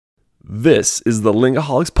This is the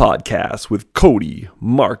Lingaholics Podcast with Cody,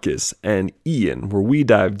 Marcus, and Ian, where we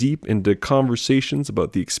dive deep into conversations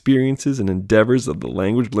about the experiences and endeavors of the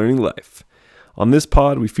language learning life. On this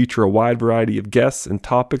pod, we feature a wide variety of guests and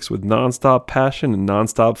topics with nonstop passion and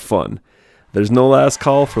nonstop fun. There's no last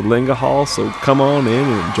call for Lingahol, so come on in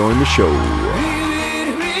and join the show.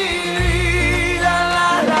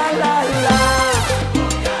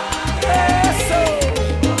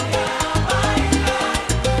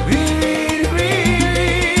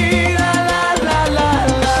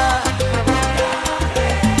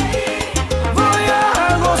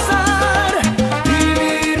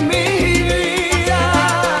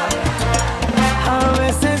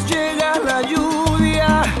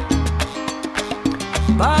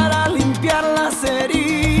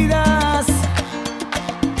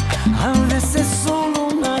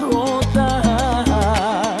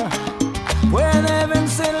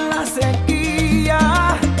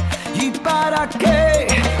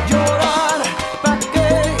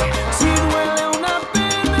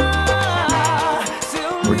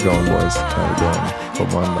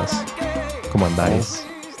 ¿Cómo andáis?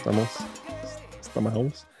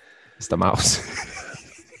 Estamos.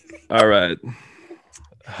 All right.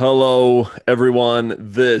 Hello, everyone.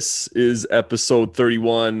 This is episode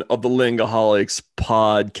 31 of the Lingaholics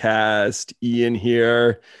Podcast. Ian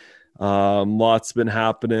here. Lots been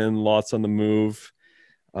happening. Lots on the move.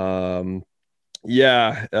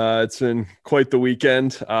 It's been quite the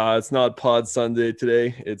weekend. It's not Pod Sunday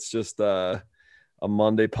today. It's just a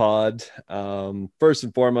Monday pod. First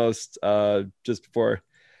and foremost, just before I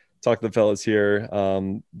talk to the fellas here,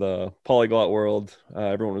 the polyglot world,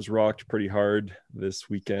 everyone was rocked pretty hard this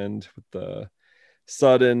weekend with the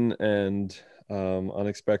sudden and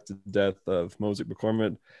unexpected death of Mosic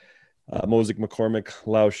McCormick,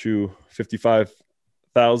 Laoshu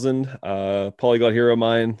 55,000, polyglot hero of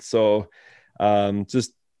mine. So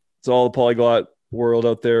just it's all the polyglot world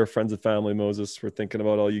out there, friends and family, Moses, we're thinking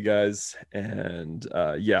about all you guys, and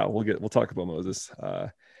we'll talk about Moses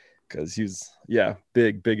because he's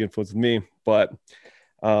big influence with me. But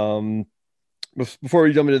before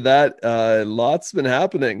we jump into that, lots been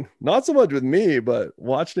happening, not so much with me, but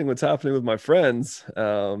watching what's happening with my friends,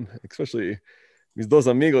 especially mis dos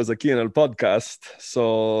amigos aquí en el podcast.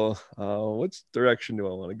 So which direction do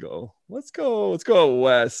I want to go? Let's go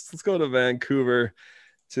west. Let's go to Vancouver,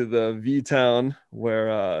 to the V-Town,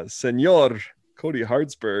 where Senor Cody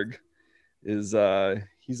Hartsburg is.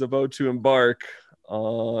 He's about to embark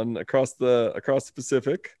on across the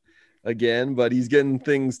Pacific again, but he's getting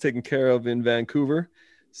things taken care of in Vancouver.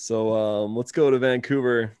 So let's go to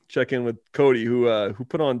Vancouver, check in with Cody, who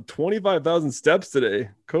put on 25,000 steps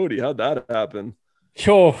today. Cody, how'd that happen?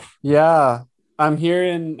 Yeah, I'm here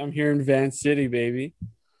in Van City, baby.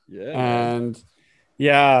 Yeah, and.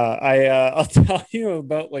 Yeah, I'll tell you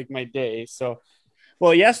about like my day. So,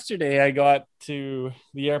 well, yesterday I got to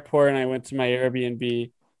the airport and I went to my Airbnb,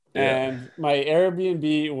 and my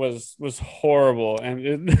Airbnb was horrible, and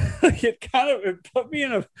it put me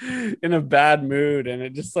in a bad mood, and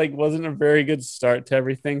it just like wasn't a very good start to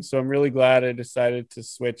everything. So I'm really glad I decided to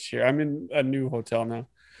switch here. I'm in a new hotel now.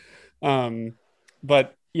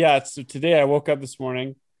 But yeah, so today I woke up this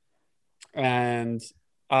morning and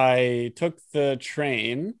I took the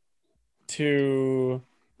train to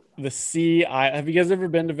the Sea Island. Have you guys ever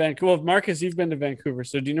been to Vancouver? Well, Marcus, you've been to Vancouver.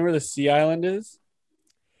 So do you know where the Sea Island is?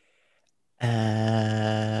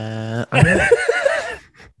 I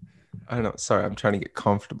don't know. Sorry, I'm trying to get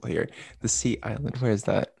comfortable here. The Sea Island, where is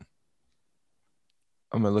that?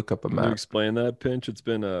 I'm going to look up a map. Can you explain that, Pinch? It's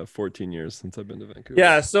been 14 years since I've been to Vancouver.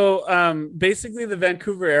 Yeah, so basically the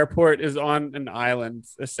Vancouver airport is on an island,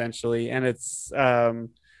 essentially. And it's...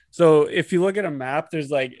 So if you look at a map,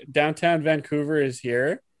 there's like downtown Vancouver is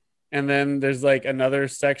here, and then there's like another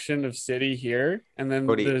section of city here, and then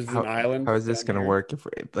there's an island. How is this going to work? If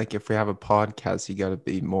we have a podcast, you got to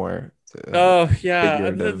be more.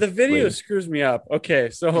 The video screws me up. Okay,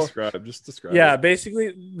 so just describe. Yeah, it.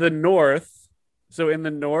 basically the north. So in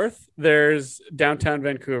the north, there's downtown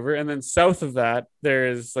Vancouver, and then south of that,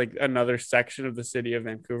 there's like another section of the city of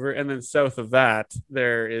Vancouver, and then south of that,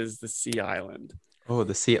 there is the Sea Island. Oh,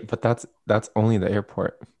 the Sea, but that's only the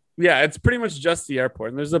airport. Yeah, it's pretty much just the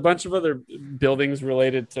airport. And there's a bunch of other buildings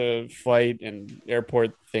related to flight and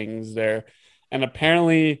airport things there. And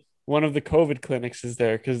apparently one of the COVID clinics is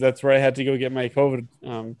there because that's where I had to go get my COVID,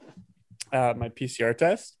 my PCR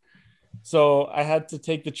test. So I had to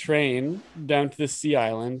take the train down to the Sea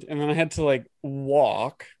Island, and then I had to like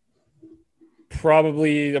walk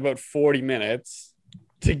probably about 40 minutes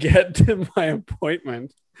to get to my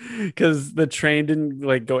appointment because the train didn't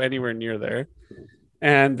like go anywhere near there.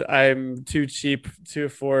 and I'm too cheap to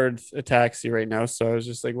afford a taxi right now. So I was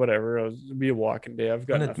just like, whatever, it'll be a walking day. I've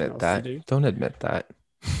got Don't nothing admit else to that. do. Don't admit that.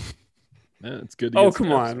 Man, it's good to Oh, get come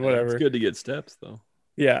steps, on, man. whatever. It's good to get steps, though.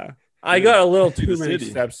 Yeah. I Yeah. got a little See the too many city.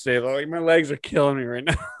 steps today. Like my legs are killing me right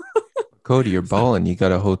now. Cody, you're balling. You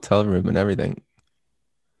got a hotel room and everything.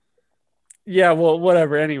 Yeah, well,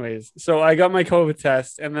 whatever. Anyways, so I got my COVID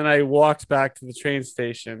test and then I walked back to the train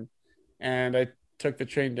station and I took the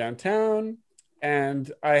train downtown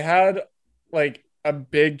and I had like a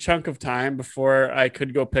big chunk of time before I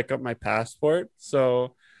could go pick up my passport.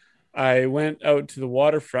 So I went out to the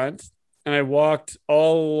waterfront and I walked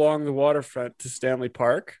all along the waterfront to Stanley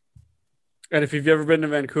Park. And if you've ever been to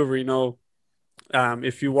Vancouver, you know,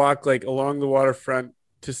 if you walk like along the waterfront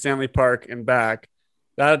to Stanley Park and back,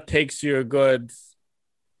 that takes you a good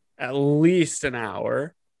at least an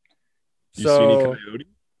hour. You see any So coyotes?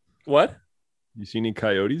 what? You see any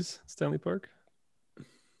coyotes at Stanley Park?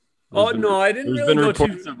 Oh no, I didn't There's really been go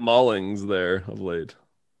reports too. of maulings there of late.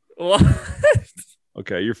 What?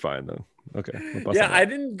 Okay, you're fine then. Okay. no pasa Yeah, nada. I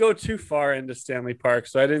didn't go too far into Stanley Park,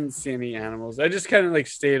 so I didn't see any animals. I just kind of like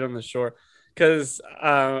stayed on the shore because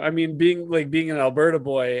I mean, being an Alberta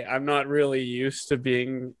boy, I'm not really used to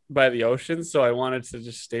being by the ocean, so I wanted to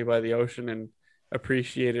just stay by the ocean and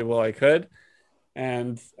appreciate it while I could.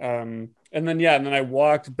 And then yeah, and then I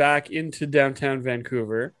walked back into downtown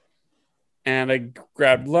Vancouver, and I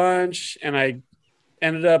grabbed lunch, and I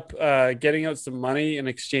ended up getting out some money and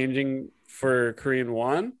exchanging for Korean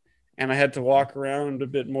won. And I had to walk around a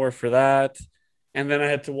bit more for that. And then I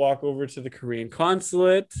had to walk over to the Korean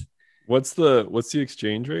consulate. What's the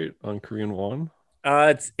exchange rate on Korean won?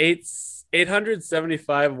 It's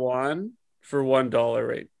 875 won for $1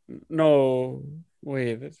 rate. No,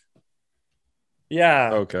 wait.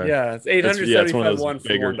 Yeah, Okay. yeah, it's It's one 875 of those won for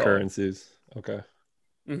bigger $1. currencies. Okay.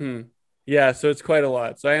 Mm-hmm. Yeah, so it's quite a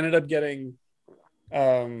lot. So I ended up getting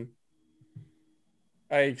I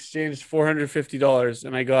exchanged $450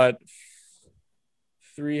 and I got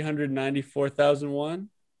 394,000 won.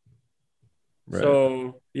 Right.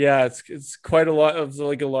 So yeah, it's quite a lot. It's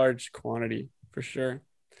like a large quantity for sure.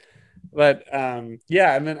 But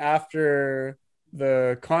yeah, and then after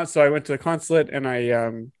so I went to the consulate and I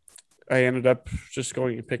ended up just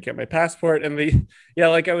going to pick up my passport and yeah,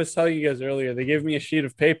 like I was telling you guys earlier, they gave me a sheet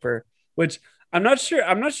of paper, which I'm not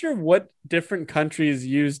sure what different countries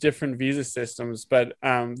use different visa systems, but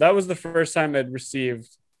that was the first time I'd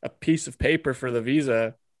received a piece of paper for the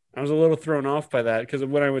visa. I was a little thrown off by that because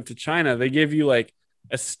when I went to China, they give you like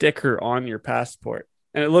a sticker on your passport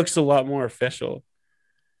and it looks a lot more official.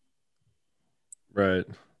 Right.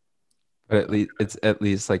 But at least it's at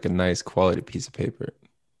least like a nice quality piece of paper.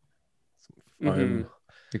 Fine.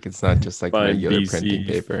 Like it's not just like Fine regular BC printing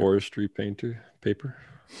paper. forestry paper.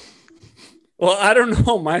 Well, I don't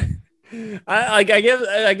know. I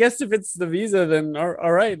guess if it's the visa, then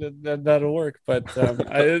all right, that'll work. But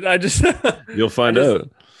I just You'll find I just- out.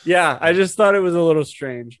 yeah, I just thought it was a little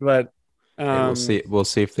strange, but Okay, we'll see. We'll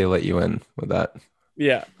see if they let you in with that.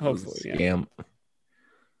 Yeah, hopefully, yeah. Scam.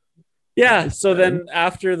 Yeah. So then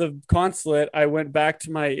after the consulate, I went back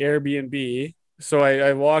to my Airbnb. So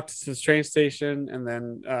I walked to the train station, and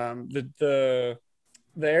then the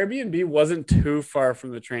Airbnb wasn't too far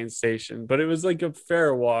from the train station, but it was like a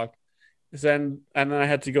fair walk. And then I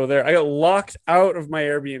had to go there. I got locked out of my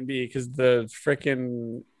Airbnb because the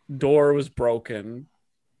freaking door was broken.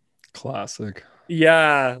 Classic.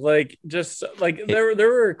 Yeah, like just like there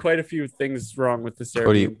were quite a few things wrong with this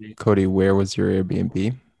Airbnb. Cody, where was your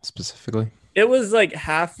Airbnb specifically? It was like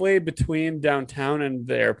halfway between downtown and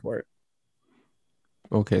the airport.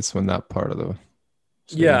 Okay, so in that part of the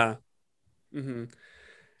city. Yeah. Mm-hmm.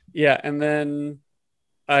 Yeah, and then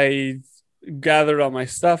I gathered all my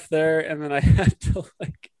stuff there, and then I had to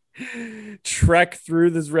like trek through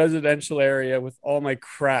this residential area with all my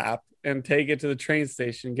crap and take it to the train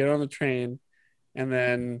station, get on the train, and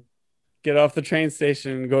then get off the train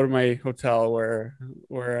station and go to my hotel where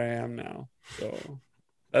I am now. So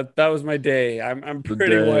that was my day. I'm The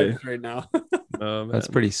pretty day. wiped right now. Oh, That's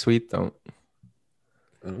man. pretty sweet though.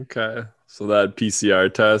 Okay. So that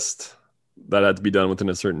PCR test that had to be done within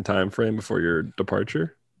a certain time frame before your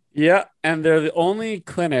departure. Yeah, and they're the only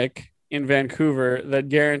clinic in Vancouver that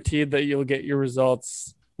guaranteed that you'll get your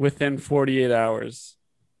results within 48 hours.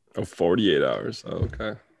 Oh, 48 hours. Oh,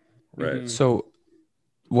 okay. Right. Mhm. So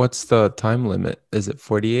what's the time limit? Is it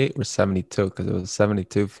 48 or 72? Because it was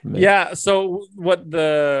 72 for me. Yeah, so what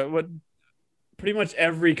pretty much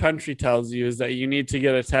every country tells you is that you need to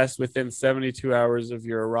get a test within 72 hours of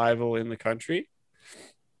your arrival in the country.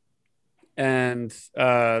 And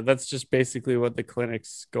that's just basically what the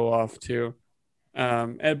clinics go off to.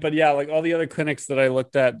 But yeah, like all the other clinics that I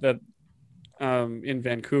looked at that in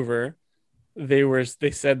Vancouver, they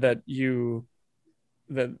said that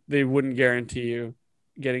they wouldn't guarantee you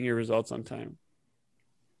getting your results on time.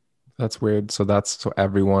 That's weird. So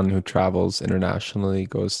everyone who travels internationally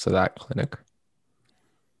goes to that clinic.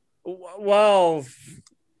 Well,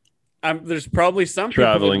 there's probably some people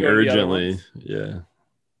that Traveling go to the other urgently. ones. Yeah.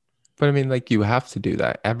 But I mean, like you have to do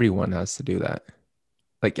that. Everyone has to do that.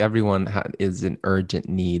 Like everyone is in urgent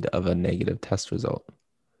need of a negative test result.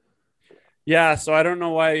 Yeah, so I don't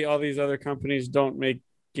know why all these other companies don't make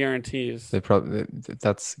guarantees. They probably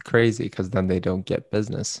that's crazy because then they don't get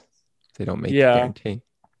business. They don't make Yeah. a guarantee.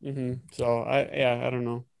 So I don't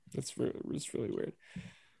know. It's really weird.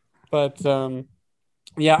 But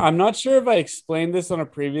yeah, I'm not sure if I explained this on a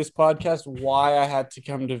previous podcast why I had to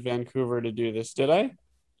come to Vancouver to do this. Did I?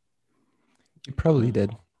 You probably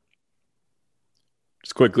did.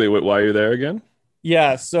 Just quickly, why are you there again?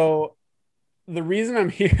 Yeah, so the reason I'm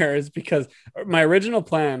here is because my original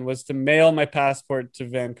plan was to mail my passport to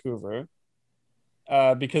Vancouver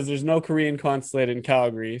because there's no Korean consulate in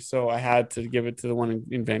Calgary. So I had to give it to the one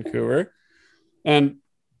in Vancouver. And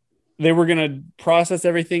they were going to process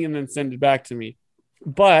everything and then send it back to me.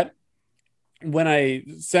 But when I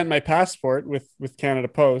sent my passport with Canada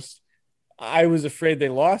Post, I was afraid they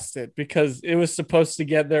lost it because it was supposed to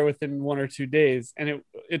get there within 1 or 2 days. And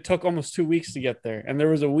it took almost 2 weeks to get there. And there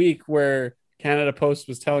was a week where Canada Post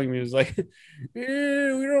was telling me, it was like, we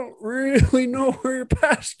don't really know where your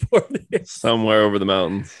passport is. Somewhere over the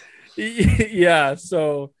mountains. Yeah.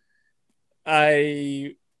 So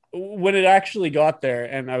when it actually got there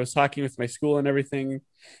and I was talking with my school and everything,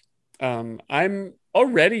 I'm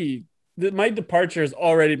already, my departure has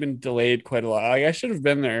already been delayed quite a lot. Like I should have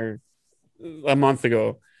been there a month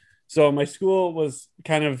ago. So my school was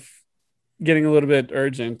kind of getting a little bit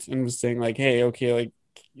urgent and was saying like, hey, okay, like,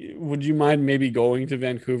 would you mind maybe going to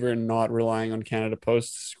Vancouver and not relying on Canada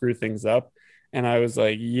Post to screw things up? And I was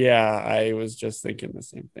like, yeah, I was just thinking the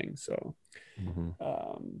same thing. So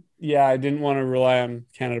yeah, I didn't want to rely on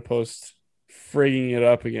Canada Post frigging it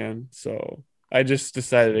up again. So I just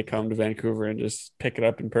decided to come to Vancouver and just pick it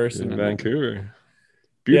up in person. In Vancouver.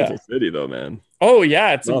 Beautiful city though, man. Oh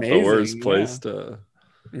yeah, it's not amazing. the worst place to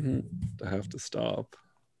have to stop.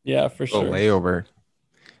 Yeah, for sure. Layover.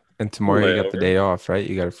 And tomorrow you got the day off, right?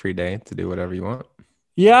 You got a free day to do whatever you want.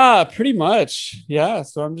 Yeah, pretty much. Yeah,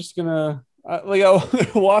 so I'm just gonna I'll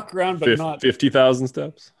walk around, but not 50,000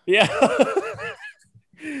 steps. Yeah.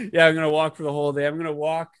 Yeah, I'm gonna walk for the whole day. I'm gonna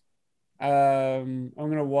walk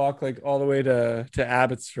like all the way to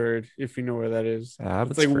Abbotsford, if you know where that is.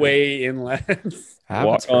 Abbotsford. It's like way inland.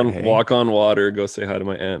 Walk on water. Go say hi to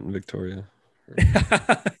my aunt in Victoria.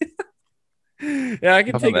 Yeah, I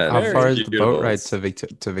can take it. How far is the boat ride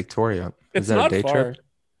to Victoria? It's not a day far. trip?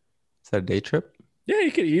 Is that a day trip? Yeah,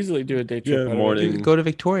 you could easily do a day trip. Yeah, morning. You could go to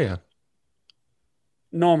Victoria.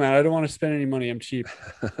 No, man, I don't want to spend any money. I'm cheap.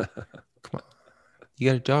 Come on, you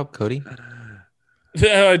got a job, Cody.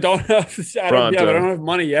 I don't have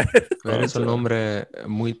money yet. Eres un hombre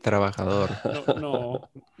muy trabajador. No.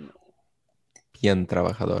 Bien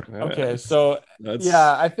trabajador. Okay, so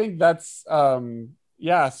yeah, I think that's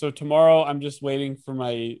so tomorrow I'm just waiting for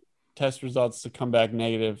my test results to come back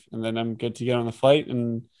negative, and then I'm good to get on the flight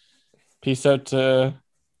and peace out to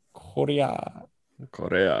Korea.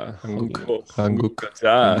 한국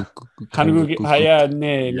가자. 한국에 가야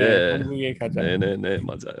네 한국에 가자. 네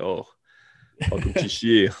맞아요.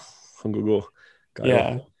 한국어.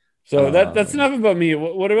 Yeah. So that's enough about me.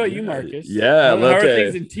 What about you, Marcus? Yeah, how are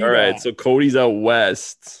things in T-Dot? All right, so Cody's out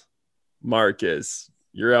west. Marcus,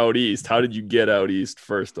 you're out east. How did you get out east,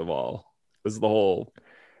 first of all? This is the whole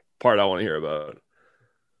part I want to hear about.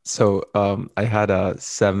 So I had a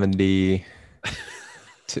 70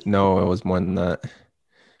 no, it was more than that.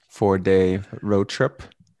 4-day road trip.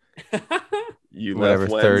 You whatever,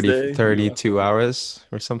 left Wednesday, 32 hours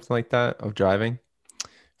or something like that of driving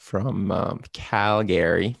from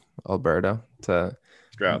Calgary, Alberta to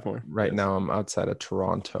Strathmore. Right now I'm outside of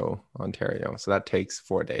Toronto, Ontario. So that takes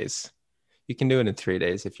 4 days. You can do it in 3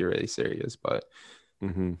 days if you're really serious, but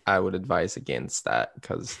I would advise against that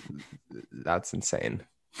because that's insane.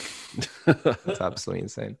 That's absolutely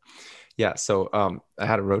insane. Yeah, so I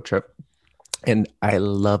had a road trip and I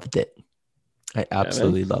loved it. I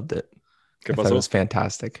absolutely loved it. I thought it was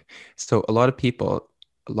fantastic. So a lot of people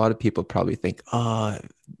probably think,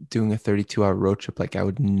 doing a 32-hour road trip, like I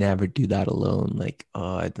would never do that alone. Like,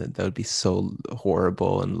 that would be so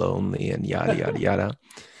horrible and lonely and yada, yada, yada.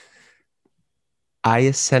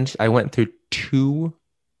 I went through 2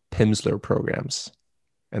 Pimsleur programs.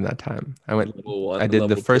 in that time. I went. Level 1, I did the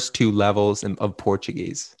level 2. first 2 levels of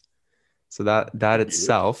Portuguese. So that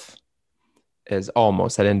itself is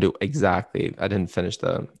almost. I didn't do exactly. I didn't finish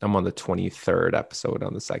I'm on the 23rd episode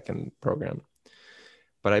on the second program,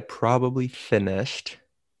 but I probably finished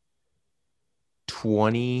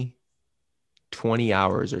 20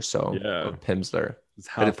 hours or so of Pimsleur. It's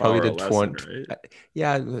I half probably hour did lesson, 20. right?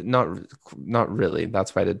 Yeah, not really.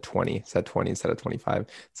 That's why I did 20. It said 20 instead of 25.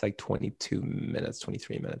 It's like 22 minutes,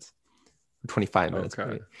 23 minutes, 25 minutes. Okay.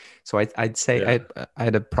 Maybe. So I'd say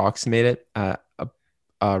I'd approximate it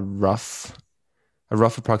a rough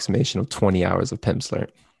approximation of 20 hours of Pimsleur.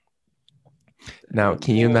 Now,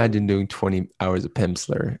 can you imagine doing 20 hours of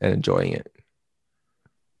Pimsleur and enjoying it?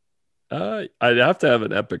 I'd have to have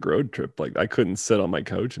an epic road trip. Like I couldn't sit on my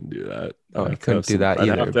couch and do that. I couldn't do that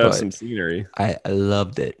either. I'd have to have some scenery. I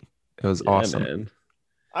loved it. It was awesome. Man.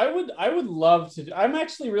 I would love to. I'm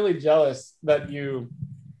actually really jealous that you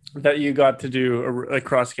got to do a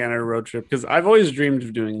cross Canada road trip, because I've always dreamed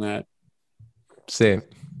of doing that. Sim.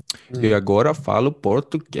 E agora falo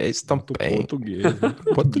português também.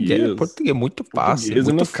 Português muito fácil,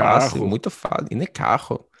 muito fácil, muito fácil. E no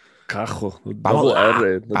carro. Carro, double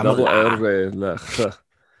R.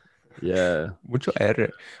 Yeah. Muito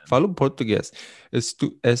R. Falo português.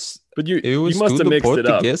 But you must have mixed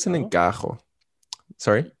português it up. Carro.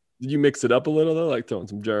 Sorry? Did you mix it up a little though? Like throwing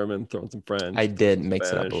some German, throwing some French? I did mix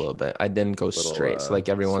it up a little bit. I didn't go straight. So like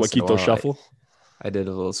every once in a while, shuffle? I did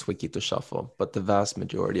a little Swikito shuffle. But the vast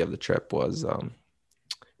majority of the trip was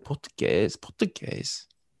Portuguese.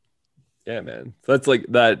 Yeah, man. So that's like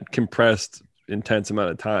that compressed intense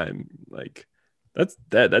amount of time. Like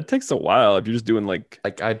that takes a while if you're just doing like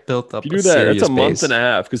I built up. If you do that, that's a month and a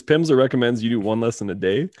half, because Pimsleur recommends you do 1 lesson a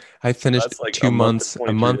day. I finished like 2 months,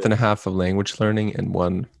 a month and a half of language learning in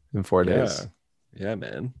 4 days. Yeah,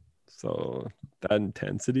 man. So that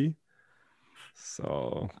intensity.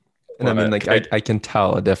 So, and I mean, like I can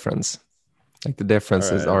tell a difference. Like the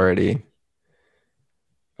difference is already.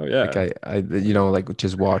 Oh yeah. Like I like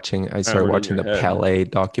just watching. I started watching the Pele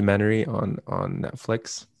documentary on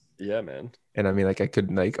Netflix. Yeah, man. And I mean, like I could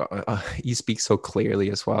he speaks so clearly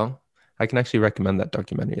as well. I can actually recommend that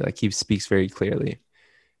documentary. Like he speaks very clearly.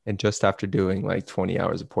 And just after doing like 20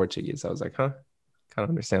 hours of Portuguese, I was like, kind of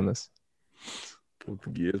understand this.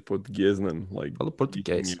 Portuguese, and then like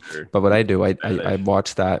Portuguese. But what I do, I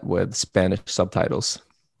watch that with Spanish subtitles.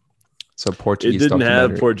 So Portuguese. It didn't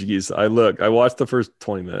have Portuguese. I watched the first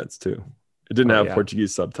 20 minutes too. It didn't have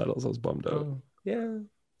Portuguese subtitles. I was bummed out. Yeah.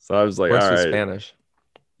 So I was like, all right. Spanish.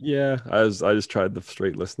 Yeah, I just tried the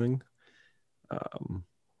straight listening.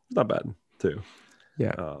 Not bad too.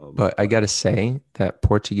 Yeah, but I gotta say that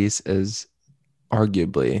Portuguese is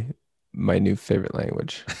arguably my new favorite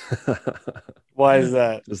language. Why is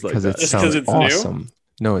that? Because it sounds awesome.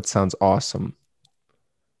 No, it sounds awesome.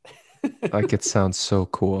 Like it sounds so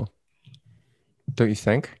cool. Don't you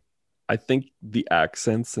think? I think the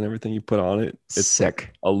accents and everything you put on it, it's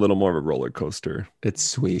sick. A little more of a roller coaster. It's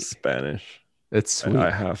sweet. Spanish. It's sweet.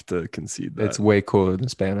 I have to concede that. It's way cooler than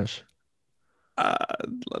Spanish.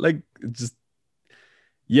 Like just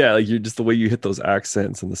like you're just the way you hit those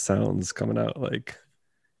accents and the sounds coming out. Like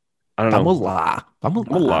I don't know. Vamos lá.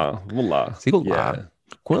 Sigo lá.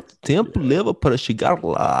 Quanto tempo leva para chegar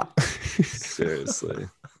lá? Seriously.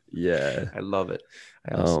 Yeah. I love it.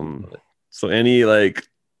 I love it. So any like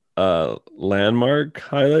landmark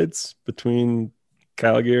highlights between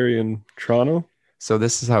Calgary and Toronto? So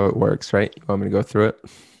this is how it works, right? You want me to go through it?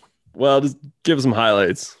 Well, just give some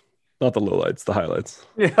highlights. Not the lowlights, the highlights.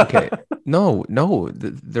 Yeah. Okay. No.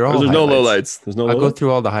 They're all. There's highlights. No lowlights. There's no. I'll go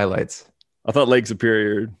through all the highlights. I thought Lake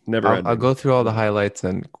Superior never. I'll go through all the highlights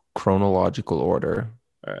in chronological order,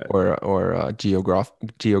 or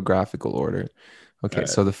geographical order. Okay.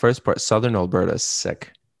 So the first part, Southern Alberta, is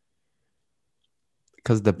sick.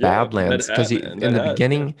 Because the Badlands, because in the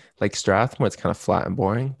beginning, like Strathmore, it's kind of flat and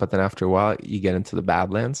boring, but then after a while, you get into the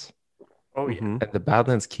Badlands. Oh yeah, and the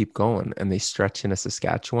Badlands keep going, and they stretch into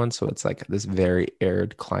Saskatchewan, so it's like this very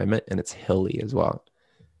arid climate, and it's hilly as well.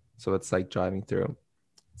 So it's like driving through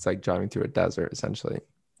a desert essentially.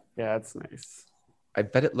 Yeah, it's nice. I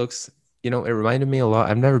bet it looks. It reminded me a lot.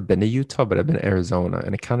 I've never been to Utah, but I've been to Arizona,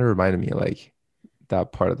 and it kind of reminded me of like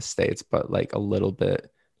that part of the States, but like a little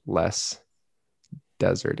bit less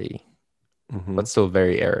deserty, but still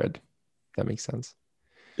very arid. That makes sense.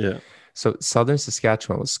 Yeah. So southern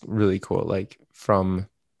Saskatchewan was really cool, like from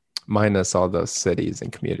minus all the cities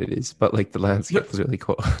and communities, but like the landscape was really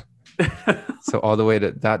cool. So all the way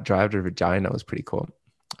to that drive to Regina was pretty cool.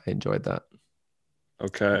 I enjoyed that.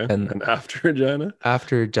 Okay. And after Regina?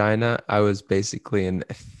 After Regina, I was basically in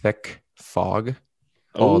thick fog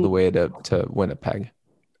all the way to Winnipeg.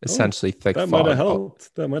 Essentially thick that fog. might have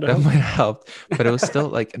helped. That might have helped, but it was still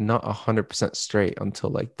like not 100% straight until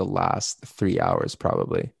like the last 3 hours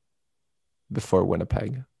probably before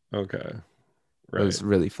Winnipeg. Okay. Right. It was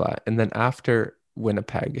really flat. And then after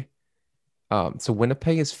Winnipeg, so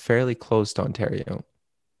Winnipeg is fairly close to Ontario.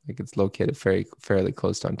 Like it's located fairly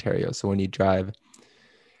close to Ontario. So when you drive,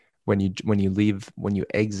 when you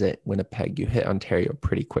exit Winnipeg, you hit Ontario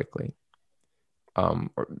pretty quickly. Or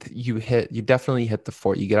you definitely hit the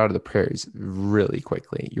fort. You get out of the prairies really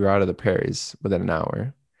quickly. You're out of the prairies within an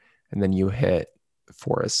hour, and then you hit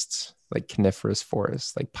forests, like coniferous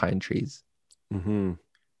forests, like pine trees. Mm-hmm.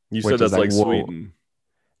 You said that's like Sweden.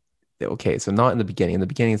 Okay, so not in the beginning. In the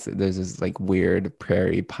beginning, there's this like weird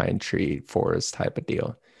prairie pine tree forest type of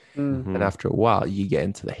deal. Mm-hmm. And after a while, you get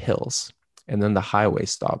into the hills, and then the highway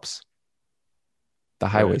stops.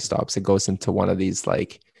 It goes into one of these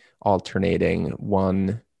like alternating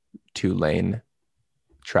 1-2 lane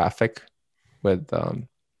traffic with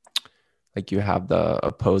like you have the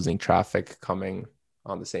opposing traffic coming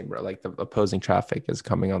on the same road. Like the opposing traffic is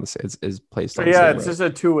coming on is placed on the same road. It's just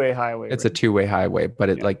a 2-way highway. It's a 2-way highway, but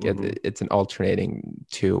it's an alternating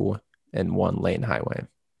 2 and 1 lane highway.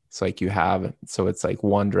 So like it's like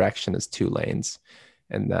one direction is 2 lanes,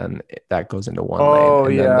 and then that goes into 1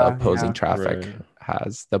 lane, and then the opposing traffic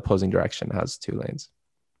the opposing direction has 2 lanes.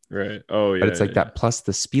 Right. Oh, yeah. But it's like that. Plus,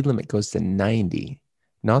 the speed limit goes to 90.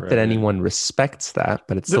 Not that anyone respects that,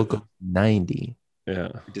 but it still goes 90. Yeah.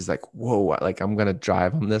 It is like, whoa, like I'm going to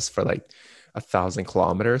drive on this for like 1,000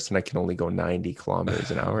 kilometers and I can only go 90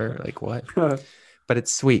 kilometers an hour. Like what? But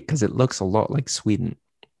it's sweet because it looks a lot like Sweden.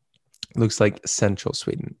 It looks like central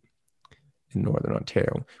Sweden in Northern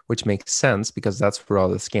Ontario, which makes sense because that's where all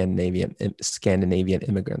the Scandinavian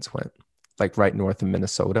immigrants went, like right north of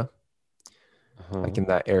Minnesota. Like in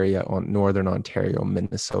that area on Northern Ontario,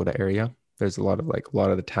 Minnesota area, there's a lot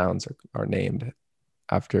of the towns are named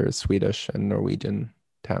after Swedish and Norwegian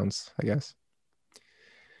towns, I guess.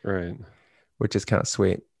 Right. Which is kind of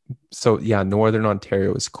sweet. So yeah, Northern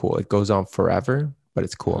Ontario is cool. It goes on forever, but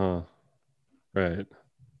it's cool. Right.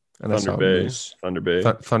 And Thunder Bay.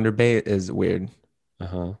 Thunder Bay is weird.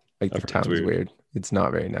 Like the town is weird. It's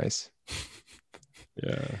not very nice.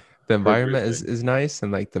 Yeah. The environment is nice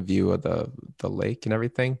and like the view of the lake and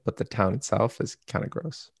everything, but the town itself is kind of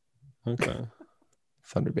gross. Okay.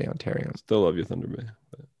 Thunder Bay, Ontario. Still love you, Thunder Bay.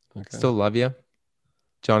 Okay. Still love you.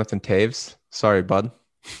 Jonathan Taves. Sorry, bud.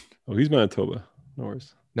 Oh, he's Manitoba. No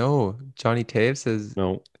worries. No, Johnny Taves is...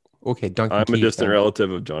 No. Okay, Duncan I'm a distant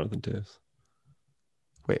relative of Jonathan Taves.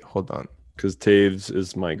 Wait, hold on. Because Taves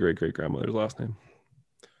is my great-great-grandmother's last name.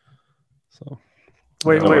 So...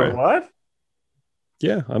 Wait, what?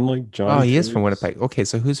 Yeah, I'm like John. Oh, he is from Winnipeg. Okay,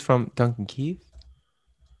 so who's from Duncan Keith?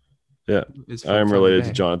 Yeah, I am related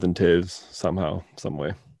to Jonathan Taves somehow, some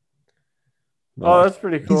way. Oh, that's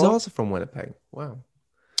pretty cool. He's also from Winnipeg. Wow.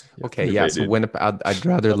 Yeah, okay, yeah. So Winnipeg, I'd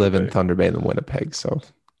rather live in Thunder Bay than Winnipeg. So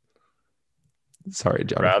sorry,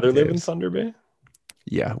 Jonathan. Rather live in Thunder Bay?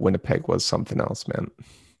 Yeah, Winnipeg was something else, man.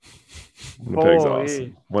 Winnipeg's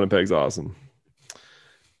awesome. Winnipeg's awesome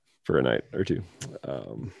for a night or two.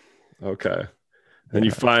 Okay. And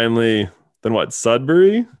you finally, then what,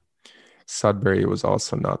 Sudbury? Sudbury was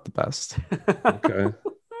also not the best. Okay.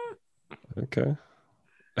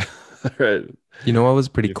 All right. You know what was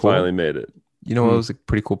pretty cool? Finally made it. You know what was a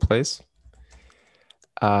pretty cool place?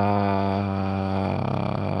 I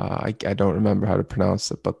don't remember how to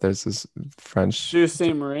pronounce it, but there's this French... Sault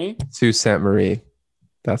Ste. Marie? Sault Ste. Marie.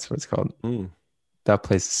 That's what it's called. That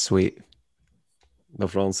place is sweet. Le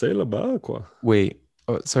français là-bas, quoi. Wait.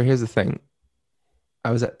 So here's the thing.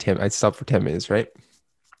 I stopped for Timmy's, right?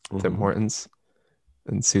 Tim Hortons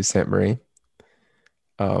and Sault Ste. Marie.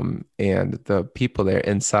 And the people there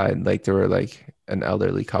inside, like there were like an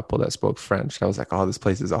elderly couple that spoke French. I was like, oh, this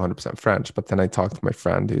place is 100% French. But then I talked to my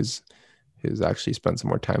friend who's actually spent some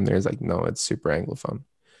more time there. He's like, no, it's super Anglophone.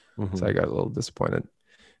 So I got a little disappointed.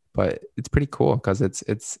 But it's pretty cool because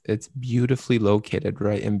it's beautifully located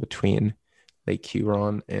right in between Lake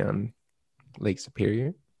Huron and Lake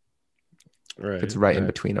Superior. Right. It's right in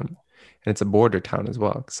between them. And it's a border town as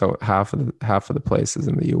well. So half of the places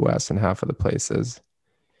in the US and half of the places.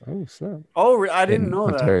 Oh, snap. Oh, I didn't know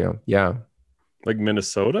Ontario. that. Yeah. Like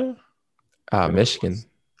Minnesota? Michigan.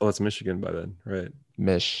 Oh, it's Michigan by then. Right.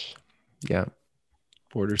 Yeah.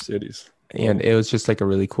 Border cities. And it was just like a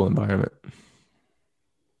really cool environment.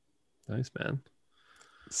 Nice, man.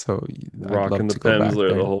 So rocking the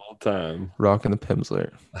Pimsleur the whole time. Rocking the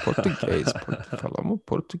Pimsleur. Portuguese.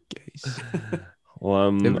 Well,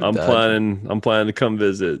 I'm planning to come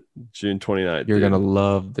visit June 29th. You're gonna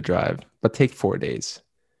love the drive, but take 4 days.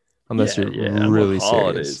 Unless you're really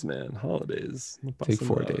holidays, serious. Man. Holidays. Take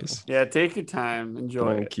 4 days. Yeah, take your time.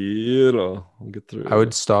 Enjoy it. Tranquilo. I'll get through I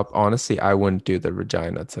would stop. Honestly, I wouldn't do the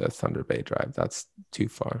Regina to Thunder Bay drive. That's too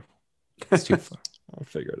far. It's too far. I'll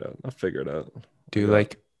figure it out. Do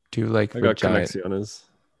like I got connecciones.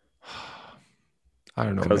 I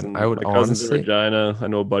don't know, man. I would honestly Regina. I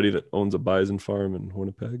know a buddy that owns a bison farm in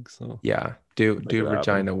Winnipeg. So yeah, do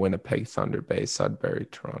Regina, Winnipeg, Thunder Bay, Sudbury,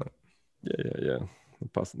 Toronto. Yeah. I'm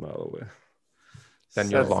passing that away. Then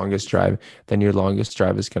your longest drive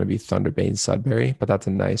is going to be Thunder Bay and Sudbury, but that's a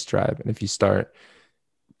nice drive. And if you start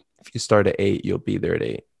at 8, you'll be there at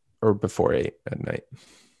 8 or before 8 at night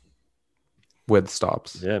with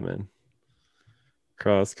stops. Yeah, man.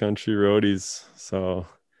 Cross country roadies. So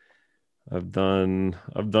I've done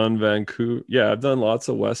Vancouver. Yeah, I've done lots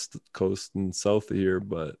of west coast and south of here,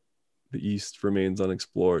 but the east remains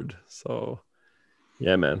unexplored. So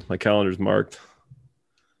yeah, man, my calendar's marked.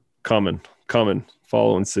 Coming,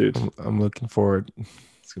 following suit. I'm looking forward.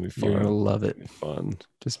 It's gonna be fun. You're gonna love it. Fun.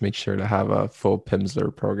 Just make sure to have a full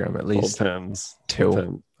Pimsleur program, at least full Pims.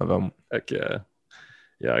 2 of them. Heck yeah.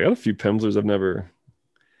 Yeah, I got a few Pimsleurs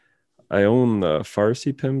I own the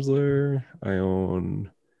Farsi Pimsleur. I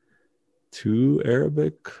own 2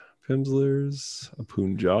 Arabic Pimsleurs, a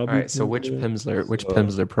Punjabi. All right, so which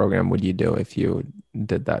Pimsleur program would you do if you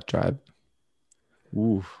did that drive?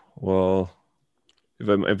 Ooh, well,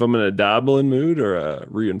 if I'm in a dabbling mood or a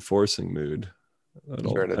reinforcing mood.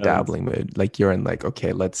 You're in a dabbling mood. Like you're in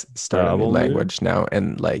okay, let's start a new language now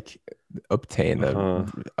and obtain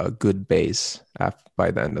a good base by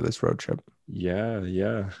the end of this road trip.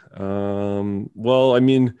 Yeah. Well, I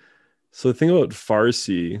mean, so the thing about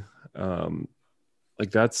Farsi,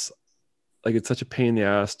 that's it's such a pain in the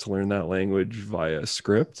ass to learn that language via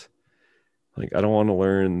script. I don't want to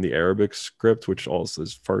learn the Arabic script, which also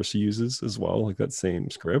Farsi uses as well, that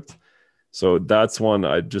same script. So that's one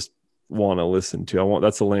I just want to listen to.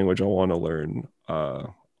 That's a language I want to learn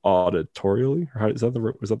auditorially. Or is that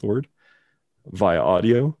the word? Via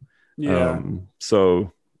audio. Yeah.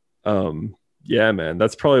 Yeah, man,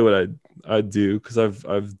 that's probably what I'd do, because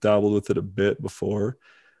I've dabbled with it a bit before.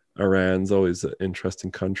 Iran's always an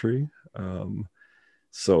interesting country.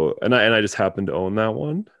 So I just happen to own that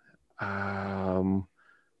one.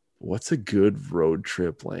 What's a good road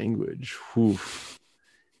trip language? Whew.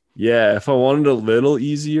 Yeah, if I wanted a little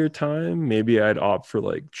easier time, maybe I'd opt for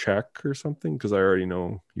Czech or something, because I already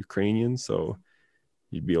know Ukrainian, so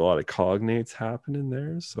you'd be a lot of cognates happening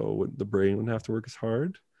there, so the brain wouldn't have to work as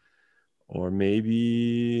hard. Or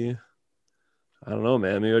maybe, I don't know,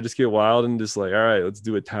 man. Maybe I just get wild and just all right, let's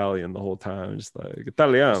do Italian the whole time. Just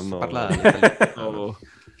Italiano. Oh,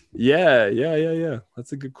 yeah.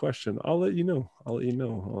 That's a good question. I'll let you know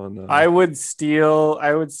on. I would steal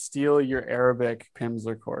your Arabic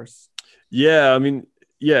Pimsleur course. Yeah, I mean,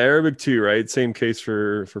 yeah, Arabic too, right? Same case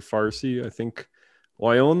for Farsi. I think.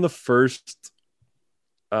 Well, I own the first.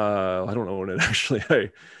 I don't own it actually.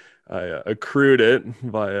 I accrued it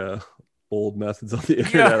via old methods on the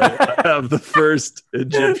internet. I have the first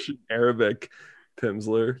Egyptian Arabic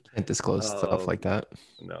Pimsleur. Can't disclose stuff like that.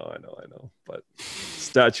 No, I know, but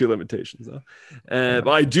statute limitations though. And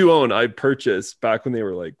but I purchased back when they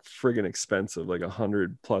were friggin' expensive,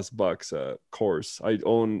 $100+ a course. I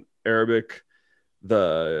own Arabic,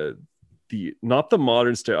 the not the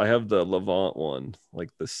modern style. I have the Levant one,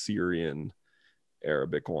 the Syrian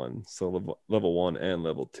Arabic one. So level 1 and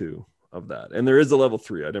level 2 of that, and there is a level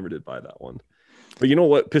 3. I never did buy that one, but you know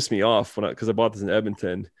what pissed me off because I bought this in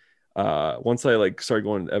Edmonton. Once I started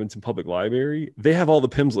going to Edmonton Public Library, they have all the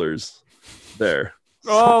Pimsleurs there.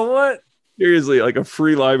 Oh, what? Seriously, a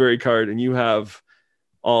free library card, and you have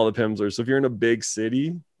all the Pimsleurs. So if you're in a big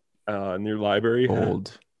city, and your library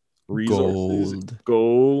has resources,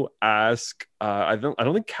 go ask. I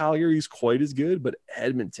don't think Calgary's quite as good, but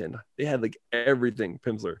Edmonton, they had everything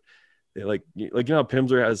Pimsleur. They you know how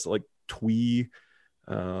Pimsleur has Twee,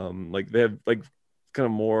 they have kind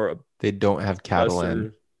of more. They don't have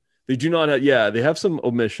Catalan. They do not have. Yeah, they have some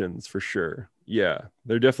omissions for sure. Yeah,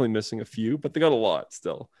 they're definitely missing a few, but they got a lot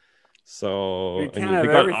still. So they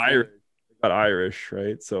got Irish,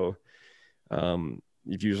 right? So, if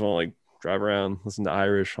you just want to drive around, listen to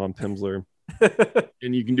Irish on Pimsleur,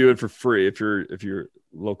 and you can do it for free if your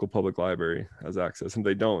local public library has access, and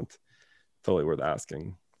they don't. Totally worth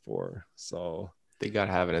asking for. So they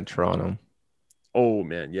gotta have it in Toronto. Oh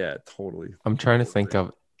man, yeah, totally. I'm trying to think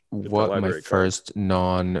of what my first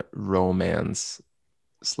non-Romance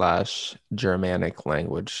 / Germanic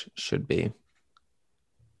language should be.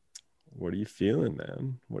 What are you feeling,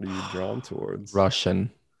 man? What are you drawn towards?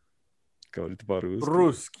 Russian. Говорит по-русски.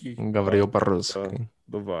 Русский. Говорю по-русски.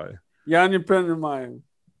 Давай. Я не понимаю.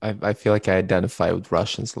 I feel like I identify with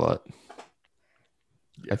Russians a lot.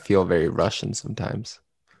 I feel very Russian sometimes.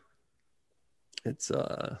 It's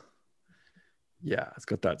it's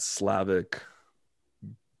got that Slavic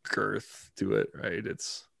girth to it, right?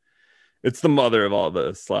 It's the mother of all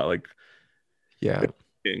the Slavic,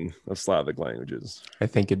 king of Slavic languages. I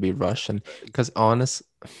think it'd be Russian because I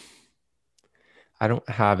don't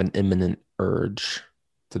have an imminent urge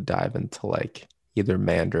to dive into like either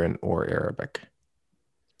Mandarin or Arabic.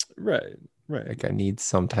 Right. Like I need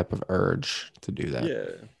some type of urge to do that.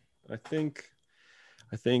 Yeah, I think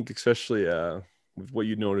especially with what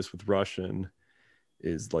you notice with Russian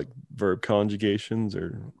is like verb conjugations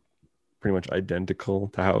are pretty much identical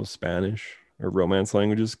to how Spanish or Romance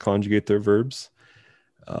languages conjugate their verbs.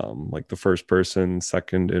 Like the first person,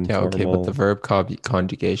 second informal. Yeah, okay, but the verb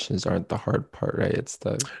conjugations aren't the hard part, right? It's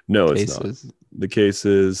the cases. It's not. The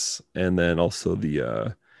cases, and then also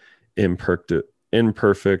the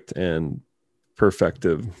imperfect and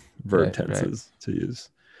perfective verb tenses to use.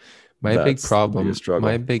 My big problem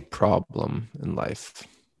in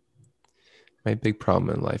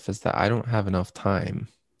life is that I don't have enough time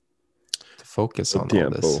to focus on all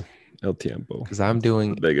this. El tiempo. Because I'm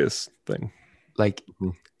doing the biggest thing. Like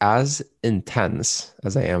as intense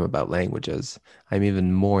as I am about languages, I'm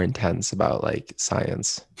even more intense about like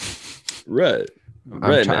science. Right.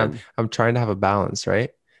 I'm trying to have a balance, right?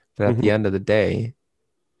 But at the end of the day,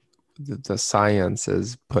 the science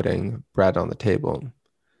is putting bread on the table. Of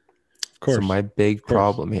course. So my big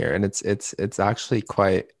problem here, and it's actually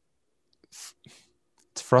quite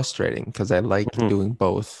it's frustrating because I like doing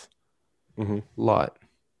both a lot.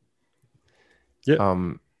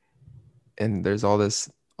 Yeah. And there's all this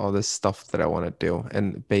stuff that I want to do,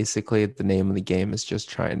 and basically the name of the game is just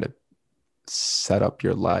trying to set up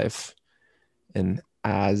your life in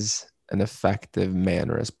as an effective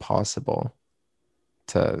manner as possible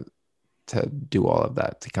to do all of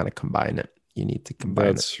that, to kind of combine it. You need to combine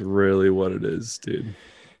That's really what it is, dude.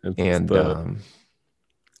 So I'm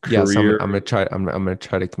gonna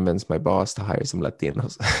try to convince my boss to hire some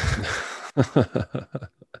Latinos.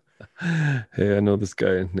 Hey, I know this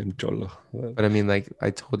guy named Cholo. But I mean, like I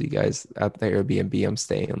told you guys, at the Airbnb I'm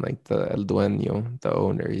staying, like the El Dueño, the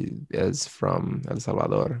owner, he is from El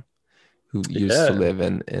Salvador, who used to live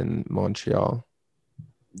in Montreal.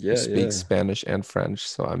 Yeah, speaks Spanish and French.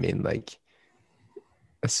 So I mean, like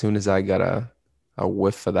as soon as I got a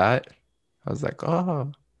whiff of that, I was like,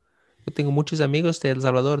 oh, yo tengo muchos amigos de El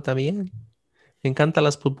Salvador también. Me encantan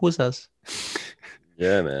las pupusas.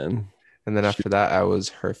 Yeah, man. And then after that, I was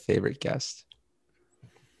her favorite guest.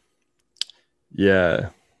 Yeah.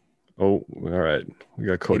 Oh, all right. We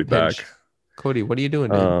got Cody back. Cody, what are you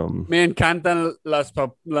doing, dude? Me encantan las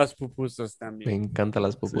pupusas también. Me encantan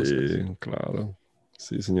las pupusas. Sí, claro.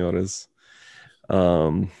 Sí, señores.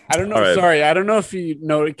 I don't know. Right. Sorry, I don't know if you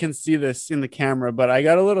can see this in the camera, but I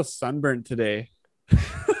got a little sunburnt today.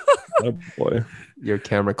 Oh boy, your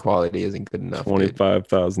camera quality isn't good enough.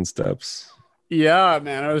 25,000 steps. Yeah,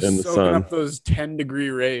 man, I was soaking up those 10-degree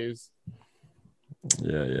rays.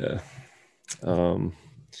 Yeah. All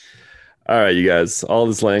right, you guys. All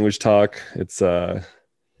this language talk. It's kind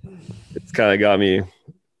of got me.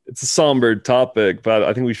 It's a somber topic, but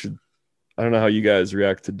I think we should. I don't know how you guys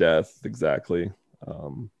react to death exactly,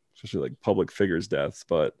 especially like public figures' deaths.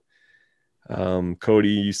 But Cody,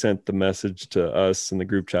 you sent the message to us in the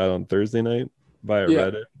group chat on Thursday night via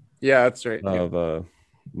Reddit. Yeah, that's right. Of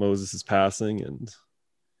Moses' passing, and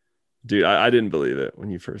dude, I didn't believe it when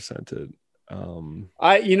you first sent it.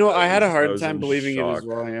 I had a hard time believing it as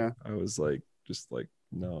well. Yeah, I was like,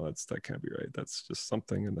 no, that can't be right. That's just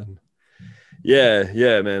something. And then, yeah,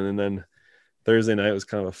 man. And then Thursday night was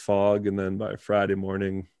kind of a fog, and then by Friday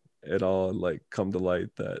morning, it all like come to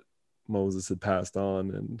light that Moses had passed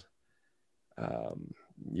on, and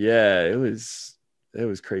it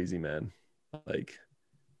was crazy, man. Like,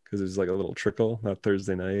 because it was like a little trickle that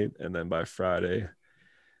Thursday night, and then by Friday,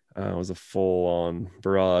 it was a full-on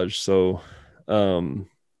barrage. So,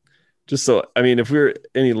 if we're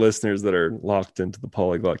any listeners that are locked into the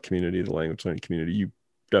polyglot community, the language learning community, you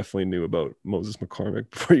definitely knew about Moses McCormick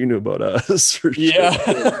before you knew about us. For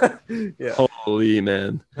sure. Yeah. Holy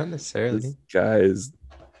man. Not necessarily. This guy is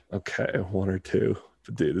okay, one or two,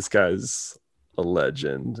 but dude, this guy's a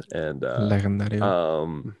legend, and legendary.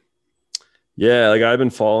 Like I've been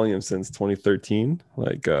following him since 2013.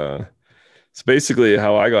 Like, so basically,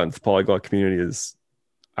 how I got into the polyglot community is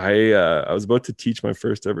I was about to teach my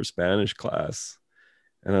first ever Spanish class,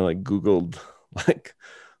 and I like Googled like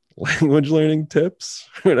language learning tips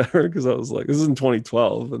or whatever, because I was like, this is in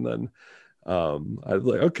 2012, and then I was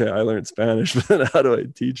like, okay, I learned Spanish, but then how do I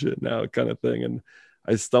teach it now, kind of thing. And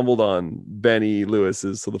I stumbled on Benny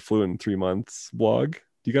Lewis's So the Fluent in 3 Months blog.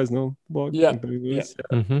 Do you guys know the blog? Yeah. Benny Lewis?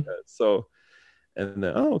 Yeah. Mm-hmm. Yeah. So, and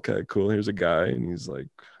then, oh, okay, cool. Here's a guy. And he's like,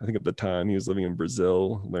 I think at the time he was living in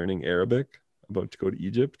Brazil, learning Arabic, about to go to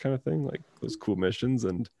Egypt, kind of thing, like those cool missions.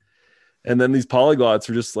 And then these polyglots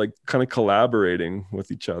are just like kind of collaborating with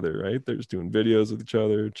each other, right? They're just doing videos with each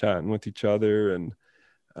other, chatting with each other, and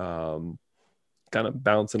kind of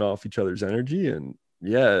bouncing off each other's energy. And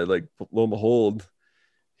yeah, like lo and behold,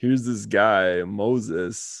 here's this guy,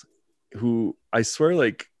 Moses, who I swear,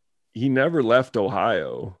 like, he never left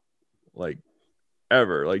Ohio, like,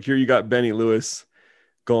 ever. Like, here you got Benny Lewis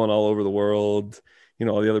going all over the world, you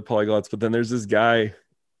know, all the other polyglots, but then there's this guy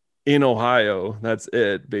in Ohio. That's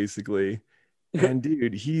it, basically. And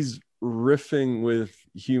dude, he's riffing with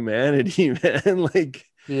humanity, man. Like,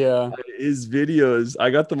 yeah, his videos, I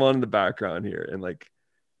got them on in the background here, and like,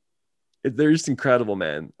 they're just incredible,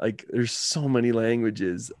 man. Like, there's so many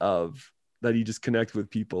languages of that he just connects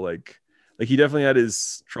with people. Like he definitely had his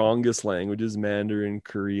strongest languages: Mandarin,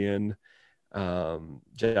 Korean,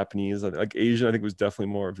 Japanese. Like Asian, I think, was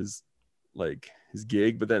definitely more of his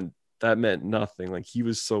gig. But then that meant nothing. Like, he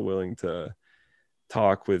was so willing to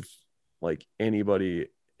talk with like anybody,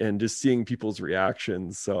 and just seeing people's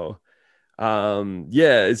reactions. So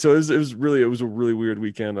yeah, so it was a really weird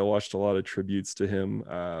weekend. I watched a lot of tributes to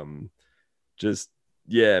him. Just,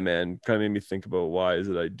 yeah, man, kind of made me think about, why is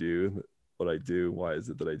it I do what I do? Why is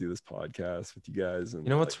it that I do this podcast with you guys? And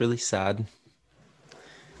you know what's really sad?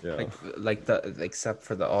 Yeah, like the, except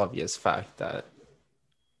for the obvious fact that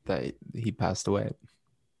he passed away.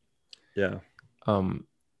 Yeah.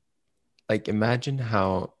 Like, imagine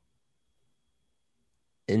how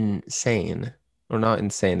insane, or not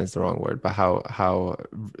insane is the wrong word, but how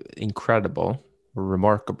incredible or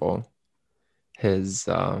remarkable his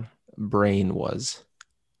brain was.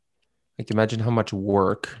 Like, imagine how much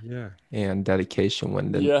work and dedication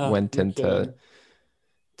went into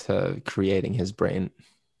creating his brain.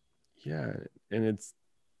 Yeah, and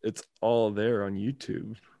it's all there on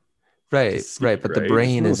YouTube. Right, but the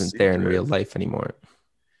brain isn't there in real life anymore.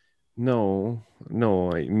 No,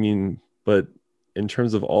 I mean, but in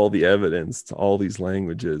terms of all the evidence to all these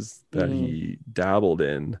languages that he dabbled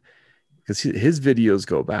in, because his videos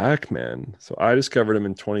go back, man. So I discovered him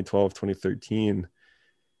in 2012, 2013.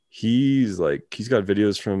 He's got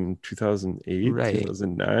videos from 2008,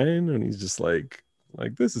 2009, and he's just like,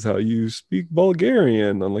 this is how you speak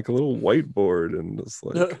Bulgarian on like a little whiteboard, and it's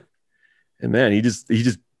like, and man, he just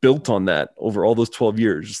built on that over all those 12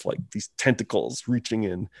 years, just like these tentacles reaching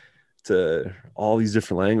in to all these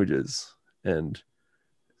different languages, and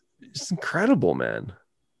it's incredible, man.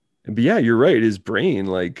 But yeah, you're right, his brain,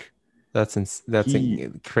 like, that's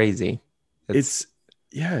crazy.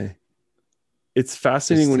 It's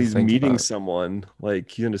fascinating when he's meeting someone, like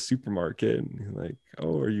he's in a supermarket and he's like,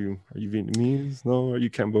 oh, are you Vietnamese? No. Are you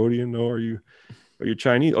Cambodian? No. Are you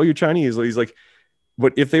Chinese? Oh, you're Chinese. He's like,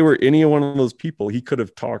 but if they were any one of those people, he could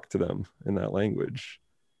have talked to them in that language.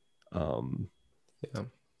 Yeah.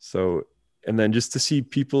 So, and then just to see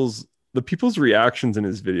people's reactions in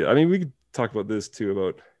his video. I mean, we could talk about this too,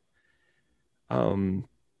 about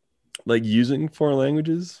like using foreign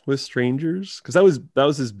languages with strangers, because that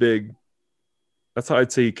was his big. That's how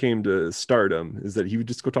I'd say he came to stardom, is that he would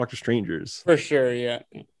just go talk to strangers. For sure, yeah.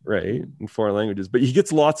 Right, in foreign languages. But he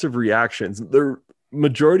gets lots of reactions. The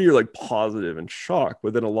majority are like positive and shock,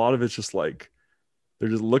 but then a lot of it's just like, they're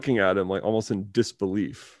just looking at him like almost in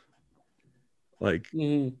disbelief. Like,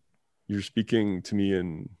 you're speaking to me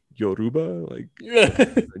in Yoruba, like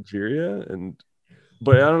Nigeria.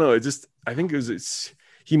 But I don't know. I think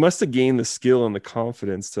he must have gained the skill and the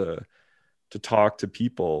confidence to talk to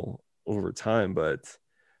people over time. But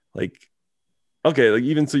like, okay, like,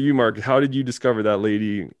 even so, you, Mark, how did you discover that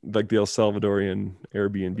lady, like the El Salvadorian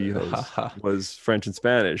Airbnb host, was French and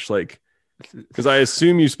Spanish? Like, because I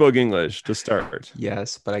assume you spoke English to start.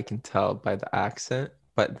 Yes, but I can tell by the accent.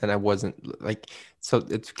 But then I wasn't like, so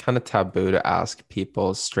it's kind of taboo to ask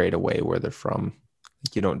people straight away where they're from.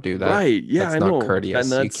 Like, you don't do that. Right. Yeah, that's not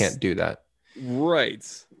courteous. You can't do that. Right.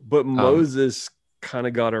 But Moses kind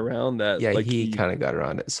of got around that. Yeah, like, he kind of got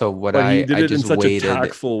around it. So he did it in such a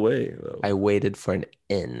tactful way, though. I waited for an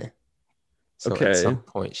in. So at some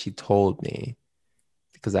point she told me,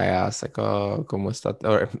 because I asked like, oh, ¿cómo está?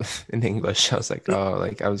 Or in English, I was like, oh,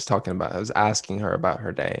 like I was asking her about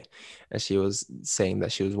her day, and she was saying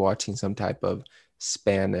that she was watching some type of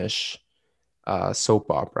Spanish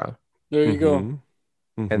soap opera. There you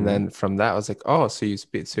go. And then from that, I was like, oh, so you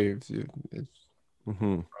speak, from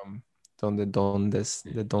de donde es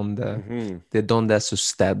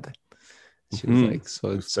usted? She was like,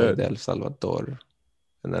 soy de El Salvador.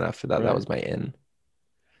 And then after that, that was my in.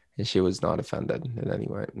 And she was not offended in any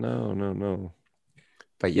way. No.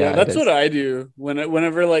 But yeah, that's what I do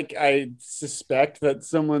whenever like I suspect that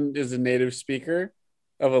someone is a native speaker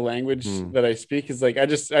of a language that I speak, is like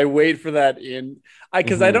I wait for that in.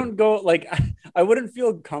 Because I don't go like I wouldn't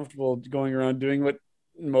feel comfortable going around doing what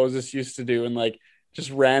Moses used to do and like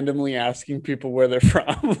just randomly asking people where they're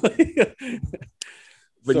from.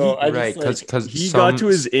 But so because he got to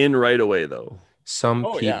his in right away though. Some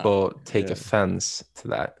people take offense to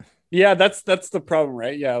that. Yeah, that's the problem,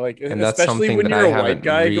 right? Yeah, like and especially when you're a white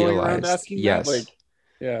guy going around asking that, like,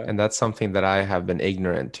 yeah. And that's something that I have been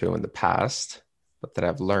ignorant to in the past, but that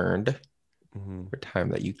I've learned over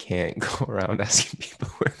time, that you can't go around asking people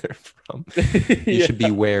where they're from. You should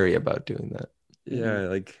be wary about doing that. Yeah,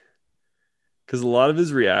 like, because a lot of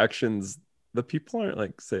his reactions, the people aren't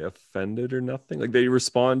like, say, offended or nothing. Like, they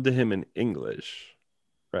respond to him in English,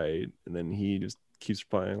 right? And then he just keeps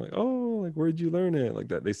replying like, oh, like, where'd you learn it? Like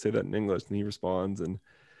that, they say that in English, and he responds, and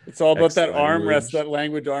it's all about that arm wrestle, that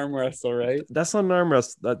language arm wrestle, right? That's not an arm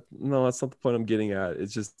wrestle. That's not the point I'm getting at.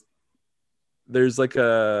 It's just there's like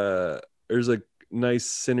nice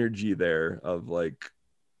synergy there of like,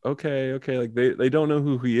 okay, like they don't know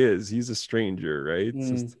who he is. He's a stranger, right?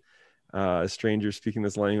 It's just a stranger speaking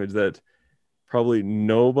this language that probably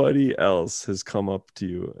nobody else has come up to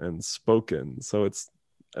you and spoken. So it's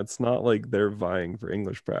not like they're vying for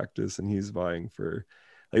English practice and he's vying for,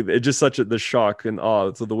 like, it's just the shock and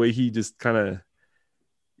awe. So the way he just kind of,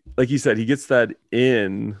 like you said, he gets that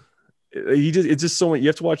in. It's just so much. You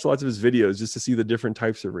have to watch lots of his videos just to see the different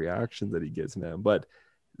types of reactions that he gets, man. But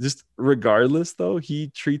just regardless, though, he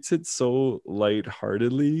treats it so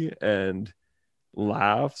lightheartedly and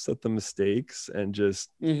laughs at the mistakes and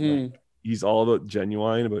just like, he's all about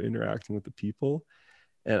genuine about interacting with the people.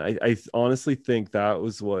 And I honestly think that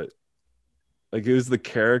was what, like, it was the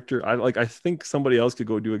character. I think somebody else could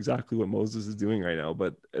go do exactly what Moses is doing right now,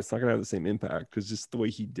 but it's not gonna have the same impact because just the way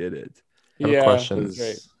he did it. I have a question. That's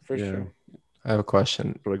right, for sure. I have a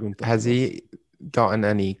question. Has he gotten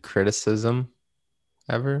any criticism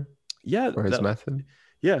ever? Yeah, for his method?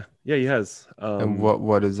 Yeah, he has. And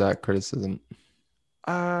what is that criticism?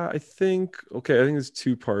 I think it's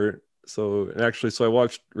two-part. So I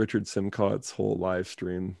watched Richard Simcott's whole live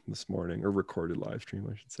stream this morning, or recorded live stream,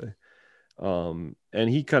 I should say. And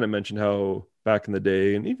he kind of mentioned how back in the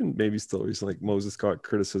day, and even maybe still recently, like, Moses got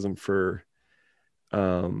criticism for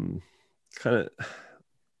kind of,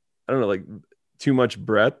 I don't know, like too much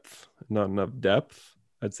breadth, not enough depth,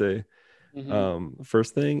 I'd say.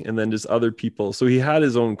 First thing, and then just other people. So he had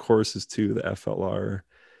his own courses too, the FLR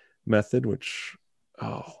method, which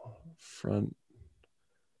front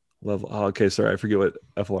level. Oh, okay, sorry, I forget what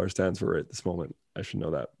FLR stands for right this moment. I should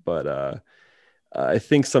know that, but I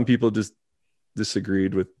think some people just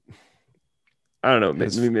disagreed with, I don't know,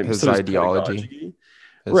 maybe his ideology,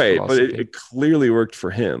 right? Philosophy. But it clearly worked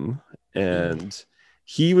for him, and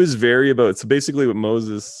he was very about. So basically, with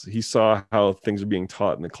Moses, he saw how things are being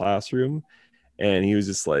taught in the classroom, and he was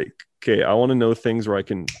just like, okay, I want to know things where I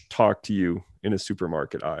can talk to you in a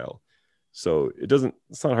supermarket aisle. So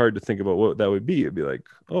it's not hard to think about what that would be. It'd be like,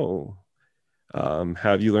 how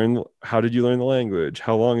did you learn the language?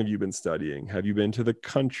 How long have you been studying? Have you been to the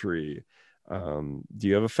country? Do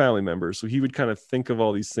you have a family member? So he would kind of think of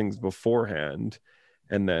all these things beforehand.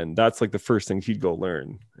 And then that's like the first thing he'd go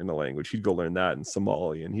learn in the language. He'd go learn that in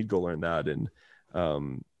Somali, and he'd go learn that in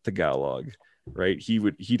Tagalog, right?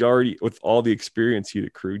 He'd already, with all the experience he'd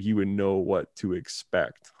accrued, he would know what to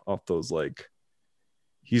expect off those. Like,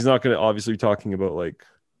 he's not going to obviously be talking about like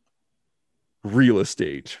real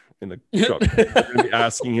estate in the truck. They're going to be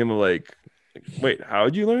asking him like, wait, how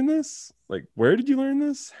did you learn this? Like, where did you learn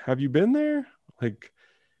this? Have you been there? Like,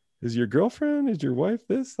 is your girlfriend, is your wife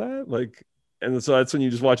this, that? Like, and so that's when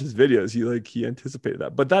you just watch his videos. He anticipated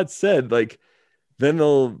that. But that said, like, then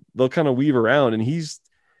they'll kind of weave around, and he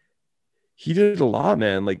did a lot,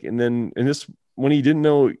 man. Like, and then when he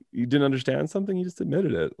didn't understand something, he just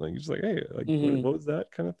admitted it. Like, he's like, hey, like, what was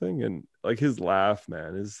that kind of thing? And like, his laugh,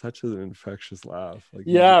 man, is such an infectious laugh. Like,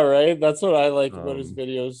 right. That's what I like about his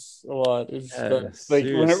videos a lot. Is like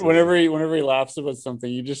whenever he laughs about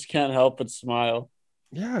something, you just can't help but smile.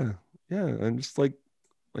 Yeah, and just like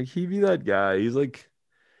he'd be that guy. He's like,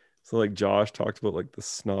 so like Josh talked about like the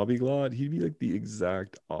snobby glot. He'd be like the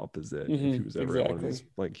exact opposite if he was ever one of these.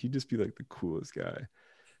 Like, he'd just be like the coolest guy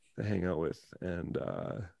to hang out with. And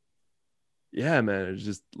yeah, man, it's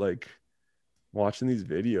just like watching these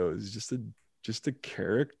videos, just a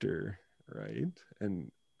character, right?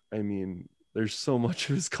 And I mean, there's so much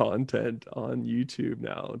of his content on YouTube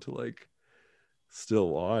now to like still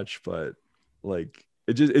watch, but like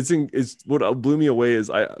it's what blew me away is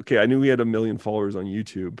I knew he had 1 million followers on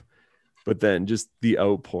YouTube, but then just the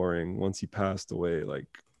outpouring once he passed away, like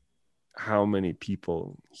how many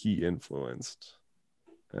people he influenced.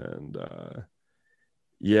 And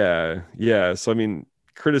yeah, so I mean,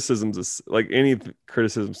 criticisms, like any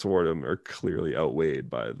criticisms toward him, are clearly outweighed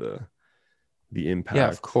by the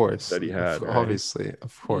impact, of course, that he had, right? obviously,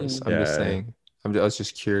 of course. I'm just saying, I was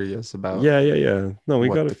just curious about yeah. No, we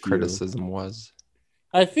got what the criticism was.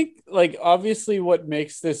 I think, like, obviously what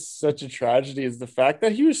makes this such a tragedy is the fact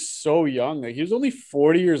that he was so young. Like, he was only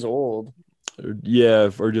 40 years old. Yeah,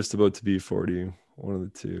 or just about to be 40, one of the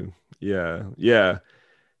two. Yeah.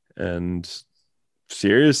 And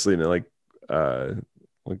seriously, man, like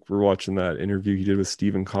we're watching that interview he did with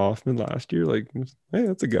Stephen Kaufman last year. Like, hey,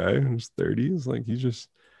 that's a guy who's 30s. Like, he's just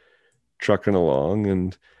trucking along.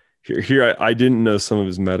 And here I didn't know some of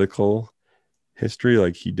his medical history.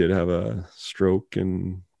 Like, he did have a stroke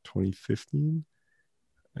in 2015,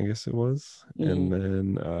 I guess it was. And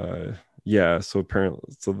then so apparently,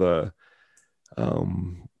 so the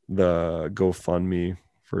GoFundMe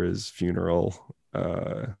for his funeral,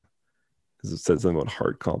 it said something about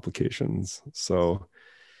heart complications. So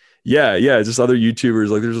yeah, just other YouTubers,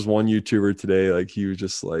 like there's just one YouTuber today, like he was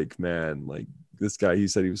just like, man, like this guy, he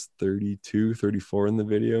said he was 32, 34 in the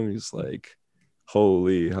video, and he's like,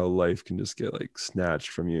 holy, how life can just get like snatched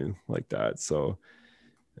from you like that. So,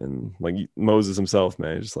 and like Moses himself,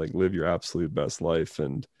 man, just like live your absolute best life.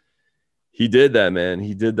 And he did that, man.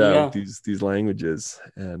 He did that with these languages.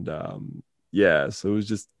 And so it was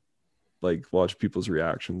just like, watch people's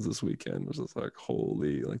reactions this weekend. It was just like,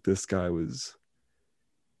 holy, like this guy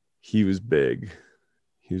he was big.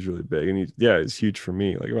 He was really big. And he's huge for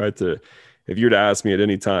me. Like if you were to ask me at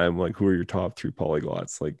any time, like, who are your top 3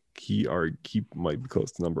 polyglots? Like he might be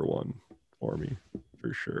close to number 1 for me,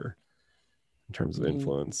 for sure, in terms of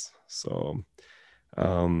influence. So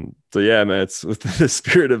yeah, man, it's with the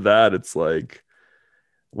spirit of that. It's like,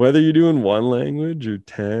 whether you're doing 1 language or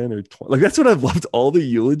 10 or 20, like that's what I've loved. All the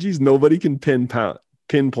eulogies, nobody can pinpoint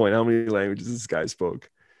how many languages this guy spoke.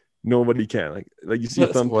 Nobody can. Like you see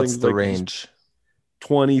something. What's the range?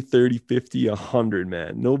 20, 30, 50, 100,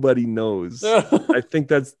 man. Nobody knows. I think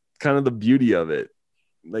that's kind of the beauty of it.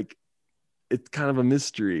 Like, it's kind of a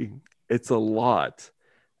mystery. It's a lot.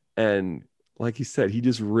 And like he said, he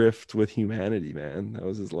just riffed with humanity, man. That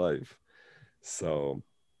was his life. So,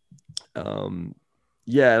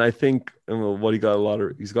 yeah, and I think what he's gotten a lot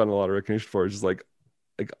of recognition for is just like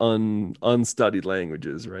unstudied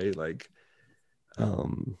languages, right? Like,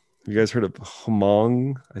 you guys heard of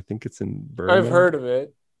Hmong? I think it's in Burma. I've heard of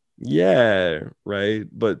it. Yeah, right.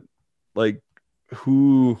 But like,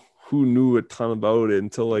 who knew a ton about it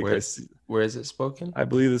until like where is it spoken? I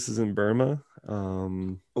believe this is in Burma.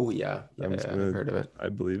 Oh yeah, I've heard of it. I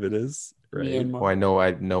believe it is, right? Oh, I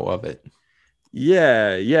know of it.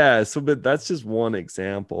 Yeah. So, but that's just one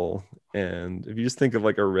example. And if you just think of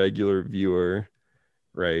like a regular viewer,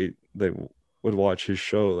 right, that would watch his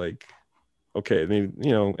show, like, okay, maybe,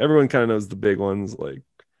 everyone kind of knows the big ones like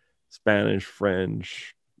Spanish,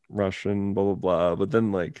 French, Russian, blah, blah, blah. But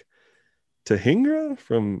then like Tahingra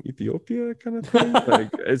from Ethiopia kind of thing. Like,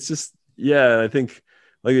 it's just, I think,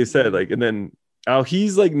 like I said, like, and then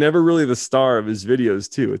he's like never really the star of his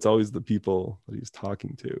videos too. It's always the people that he's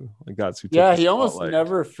talking to. Like, that's who. Yeah, he almost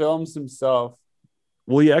never films himself.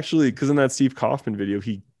 Well, he actually, because in that Steve Kaufman video,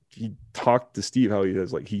 he talked to Steve how he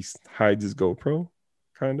hides his GoPro,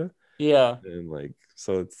 kind of. Yeah. And like,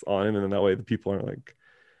 so it's on him, and then that way the people aren't like,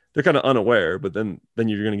 they're kind of unaware, but then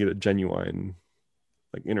you're gonna get a genuine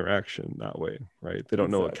like interaction that way, right? They don't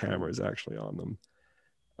know what camera is actually on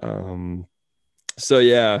them. So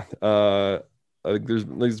yeah, I think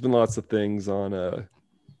there's been lots of things on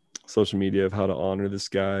social media of how to honor this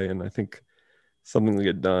guy, and I think something will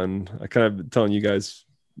get done. I kind of been telling you guys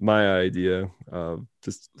my idea of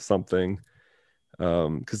just something,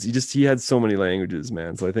 because he had so many languages,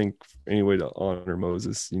 man. So I think any way to honor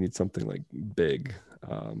Moses, you need something like big.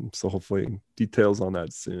 So hopefully details on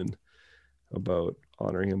that soon about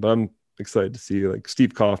honoring him. But I'm excited to see, like,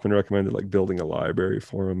 Steve Kaufman recommended like building a library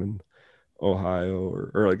for him in Ohio,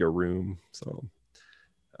 or like a room. So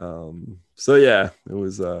yeah, it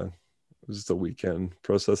was just a weekend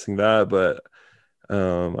processing that. But I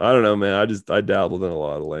don't know, man. I dabbled in a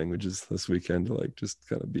lot of languages this weekend to like just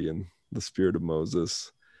kind of be in the spirit of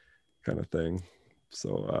Moses kind of thing.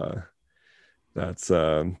 So that's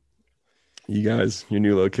you guys, your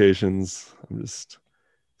new locations. I'm just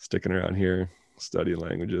sticking around here, studying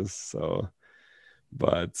languages. So,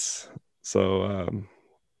 but so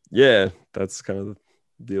yeah, that's kind of the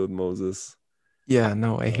deal with Moses. Yeah,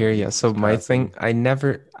 no, I hear you. So my thing,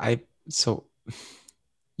 Passing. so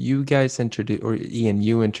you guys introduced, or Ian,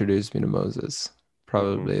 you introduced me to Moses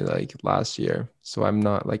probably like last year. So I'm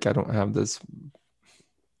not like, I don't have this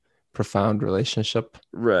profound relationship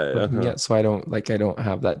Right. with him yet. So I don't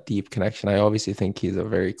have that deep connection. I obviously think he's a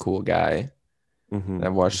very cool guy. And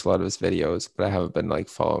I've watched a lot of his videos, but I haven't been like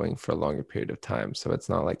following for a longer period of time. So it's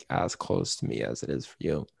not like as close to me as it is for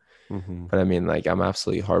you. But I mean, like, I'm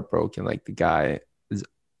absolutely heartbroken. Like, the guy is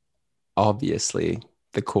obviously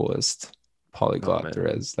the coolest polyglot there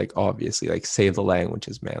is. Like, obviously, like, save the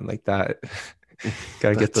languages, man. Like that.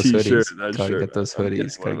 Gotta get those T-shirt, hoodies. that Gotta shirt, get those man. I'm getting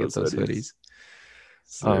hoodies. one Gotta of get those hoodies.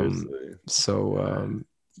 Seriously.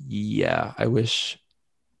 Yeah, I wish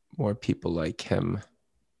more people like him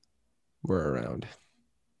were around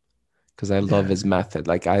because I love his method.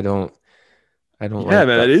 Like, I don't Yeah, like man,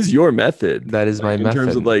 that. that is your method. That is Like my in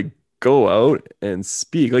terms of method. like go out and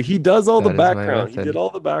speak. Like he does all the That is my background. He did method. all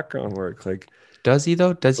the background work. Like, Does he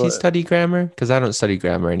though? Does he but study grammar? Because I don't study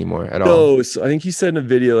grammar anymore at all. no, so I think he said in a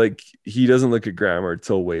video like he doesn't look at grammar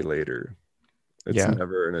till way later. It's Yeah.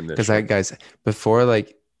 never an Because I initial. guys before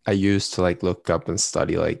like I used to like look up and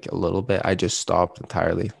study like a little bit. I just stopped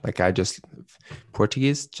entirely. Like I just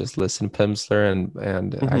Portuguese, just listen to Pimsleur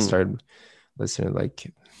and I Mhm. started listening to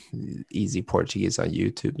like easy Portuguese on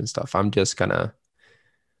YouTube and stuff. I'm just Right.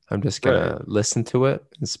 gonna listen to it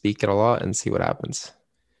and speak it a lot and see what happens.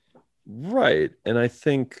 Right. And I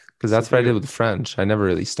think Because that's what I something did with French. I never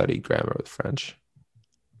really studied grammar with French.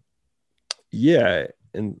 yeah,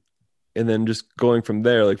 and then just going from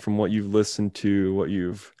there, like from what you've listened to, what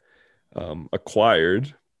you've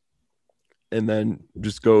acquired, and then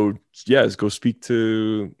just go speak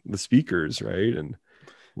to the speakers, right? And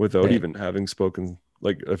without Right. even having spoken,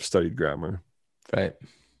 like I've studied grammar, Right.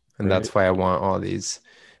 And right? that's why I want all these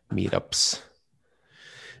meetups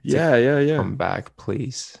to Yeah. come back,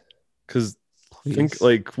 please. Because think Please.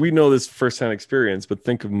 like we know this firsthand experience, but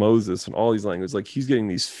think of Moses and all these languages. Like he's getting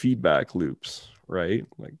these feedback loops, right?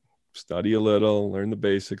 Like study a little, learn the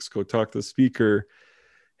basics, go talk to the speaker.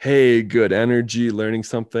 Hey, good energy, learning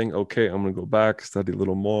something. Okay, I'm gonna go back, study a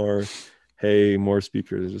little more. Hey, more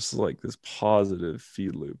speakers. Just like this positive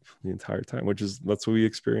feed loop the entire time, which is that's what we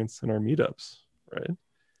experience in our meetups, right?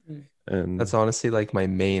 And That's honestly like my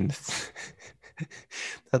main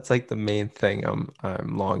that's like the main thing I'm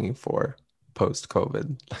longing for post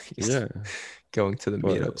COVID. Like yeah, going to the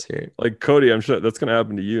but meetups here. like Cody, I'm sure that's gonna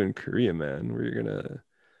happen to you in Korea, man, where you're gonna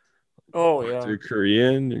Oh yeah. do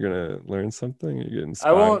Korean, you're gonna learn something, you get I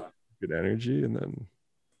inspired, won't. good energy, and then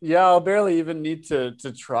Yeah, I'll barely even need to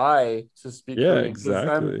try to speak yeah, Korean because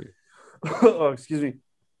I'm. exactly. Oh, excuse me.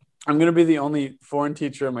 I'm gonna be the only foreign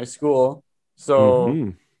teacher at my school,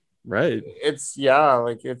 so Right. it's yeah,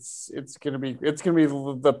 like it's gonna be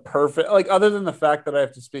the perfect, like, other than the fact that I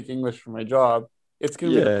have to speak English for my job, it's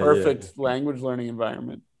gonna be the Yeah. perfect language learning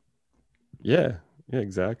environment. Yeah. Yeah,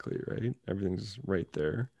 exactly. Right. Everything's right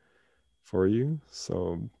there for you.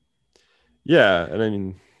 So yeah, and I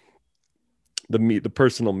mean the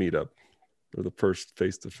personal meetup or the first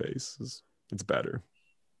face to face is it's better.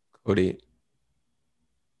 Cody,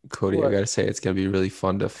 Cody, I What? gotta say it's gonna be really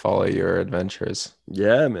fun to follow your adventures.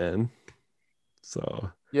 Yeah, man.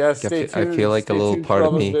 So Yeah, Like, stay I feel tuned. like a Stay little tuned for part all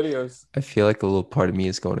of those me, videos. I feel like a little part of me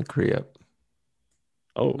is going to Korea.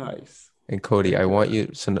 oh, Nice. And Cody, heck I want yeah. you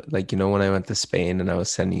so like when I went to Spain and I was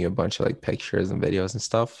sending you a bunch of like pictures and videos and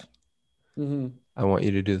stuff. Hmm. I want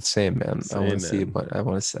you to do the same, man. I want Same to see, man. but I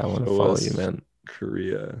want to Show follow you, us man.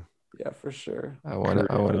 Korea. Yeah, for sure. I Korea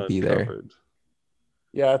want to be there. uncovered.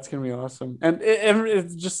 Yeah, it's gonna be awesome, and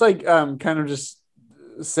it's just like kind of just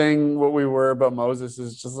saying what we were about Moses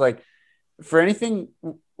is just like for anything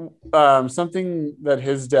something that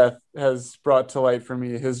his death has brought to light for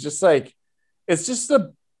me is just like it's just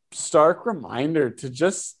a stark reminder to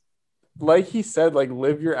just, like he said, like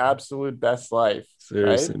live your absolute best life,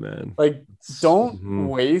 right? Seriously, man. Like don't Mhm.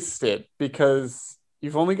 waste it because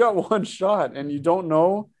you've only got one shot and you don't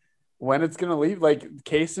know when it's gonna leave. Like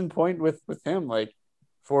case in point with him, like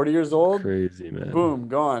 40 years old, Crazy, man. boom,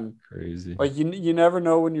 gone. Crazy. Like you never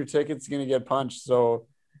know when your ticket's gonna get punched. So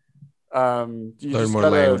you Learn just more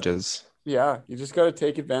gotta, languages. yeah, you just gotta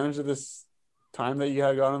take advantage of this time that you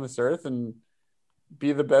have got on this earth and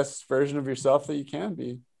be the best version of yourself that you can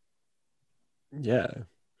be. Yeah.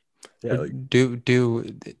 Yeah, Or like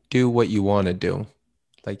do what you want to do.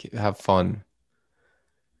 Like have fun.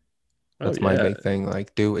 That's my big thing.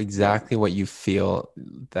 Like, do exactly what you feel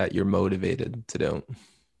that you're motivated to do.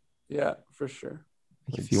 Yeah, for sure.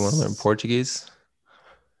 Like, if you want to learn Portuguese,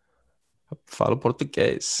 fala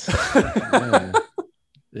português.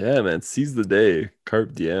 Yeah, man. Seize the day.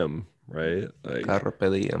 Carpe diem, right? Like, Carpe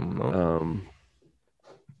diem, no?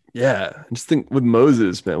 Yeah. I just think with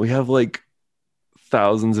Moses, man, we have like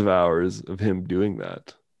thousands of hours of him doing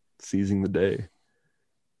that, seizing the day.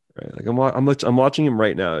 Right? Like I'm watching him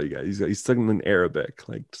right now, you guys. He's studying in Arabic,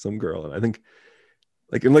 like some girl, and I think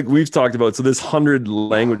like we've talked about, so this 100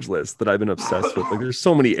 language list that I've been obsessed with, like there's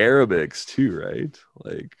so many Arabics too, right?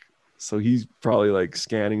 Like, so he's probably like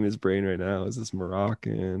scanning his brain right now. Is this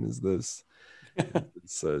Moroccan? Is this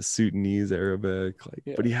Sudanese Arabic?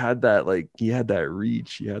 Like, but he had that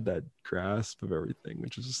reach, he had that grasp of everything,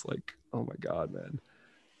 which is just like, oh my God, man,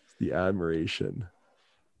 the admiration.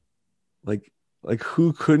 Like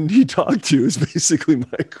who couldn't he talk to is basically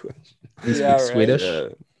my question. He speaks Swedish.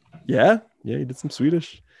 Yeah, he did some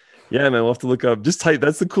Swedish. Yeah, man, we'll have to look up. Just type.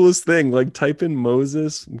 That's the coolest thing. Like, type in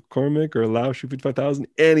Moses McCormick or Lao Shu 55,000,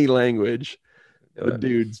 any language. The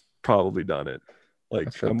dude's probably done it. Like,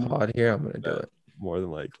 after the pod here, I'm gonna do it more than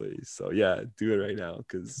likely. So yeah, do it right now,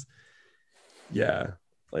 because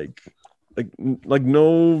like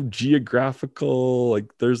no geographical.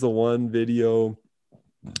 Like, there's the one video.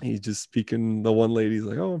 He's just speaking. The one lady's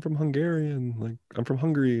like, "Oh, I'm from Hungarian. Like, I'm from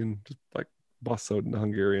Hungary," and just like boss out into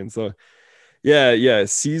Hungarian. So yeah,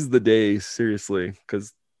 seize the day, seriously,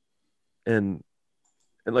 because and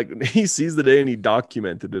like he seized the day and he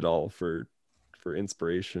documented it all for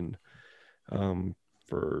inspiration,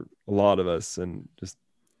 for a lot of us. And just,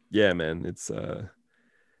 yeah, man, it's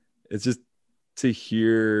just to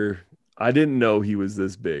hear. I didn't know he was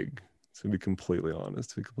this big, to be completely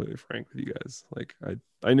honest, to be completely frank with you guys. Like,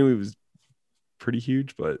 I knew he was pretty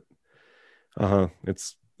huge, but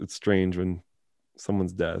it's strange when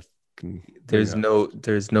someone's death can. There's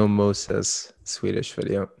no Moses Swedish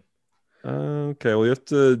video. Okay, well, you have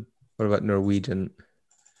to. What about Norwegian?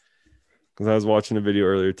 Because I was watching a video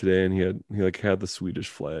earlier today, and he had the Swedish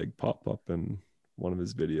flag pop up in one of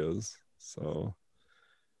his videos. So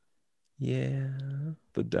yeah,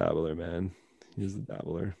 the dabbler, man, he's the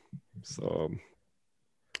dabbler. So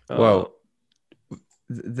well,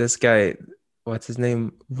 this guy, what's his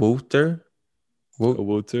name? Wouter. Yeah,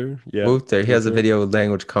 Wouter. He has a video with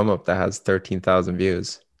language come up that has 13,000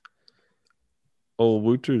 views. Oh,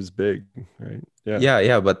 Wouter's big, right?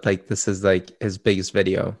 Yeah, but like, this is like his biggest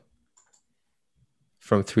video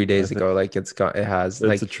from 3 days ago. Like, it's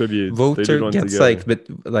like a tribute. Wouter gets like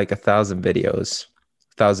 1,000 videos,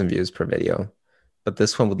 1,000 views per video, but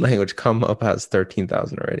this one with language come up has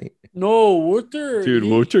 13,000 already. No, Wouter, dude,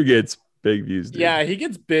 Wouter gets big views, dude. Yeah, he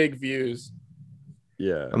gets big views.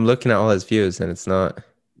 Yeah, I'm looking at all his views and it's not.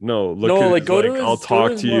 No, go to his, I'll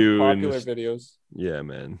talk to you popular videos. Yeah,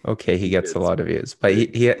 man. Okay, he gets a lot of views, but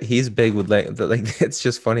he's big with like it's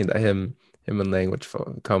just funny that him and language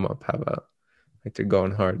come up have they're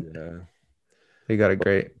going hard. Yeah, they got a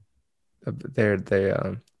great. What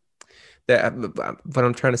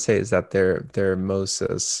I'm trying to say is that their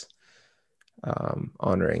Moses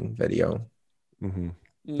honoring video. Mm-hmm.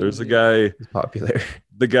 There's a guy popular.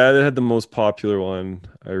 The guy that had the most popular one,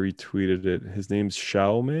 I retweeted it. His name's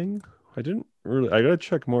Xiao Ming. I gotta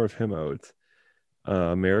check more of him out.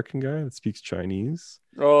 American guy that speaks Chinese.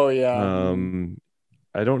 Oh yeah.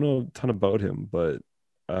 I don't know a ton about him, but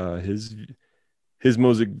his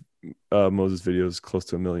Moses video is close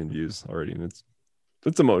to 1 million views already, and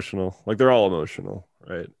it's emotional. Like, they're all emotional,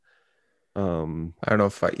 right? I don't know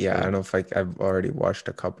if I've already watched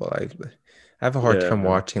a couple. I have a hard time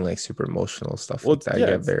watching like super emotional stuff. Well, like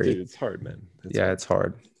that. It's hard, man. It's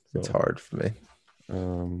hard. It's hard for me.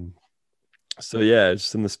 So yeah,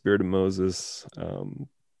 just in the spirit of Moses,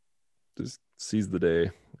 just seize the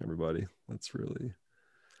day, everybody. That's really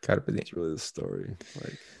the story.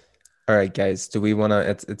 Like, all right, guys, do we want to?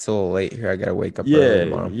 It's a little late here. I gotta wake up early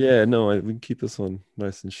tomorrow. Yeah, no, we can keep this one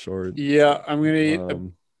nice and short. Yeah, I'm gonna eat a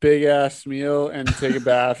big ass meal and take a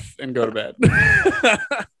bath and go to bed.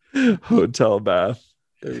 Hotel bath.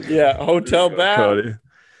 Yeah, hotel bath. Cody.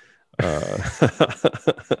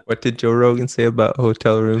 What did Joe Rogan say about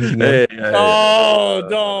hotel rooms?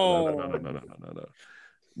 Don't.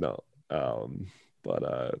 No.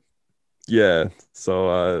 But yeah.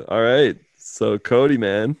 So all right. So Cody,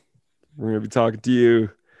 man, we're gonna be talking to you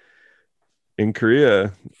in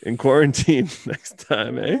Korea in quarantine next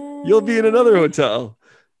time, eh? You'll be in another hotel.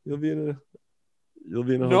 You'll be in a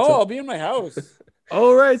hotel. No, I'll be in my house.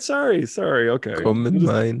 Oh, right. Sorry. Okay. Come in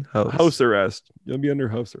mine house. House arrest. You'll be under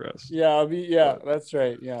house arrest. Yeah, that's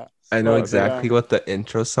right. Yeah. I know But, exactly what the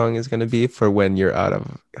intro song is going to be for when you're out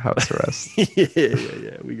of house arrest.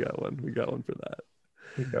 Yeah. We got one. We got one for that.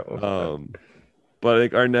 We got one for that. But I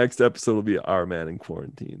think our next episode will be Our Man in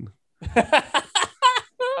Quarantine.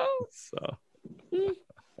 So,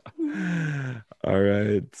 all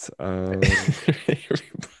right. Everybody.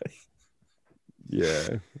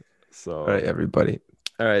 Yeah. So, All right, everybody.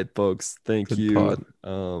 All right, folks. Thank Good you. pod.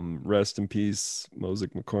 Rest in peace,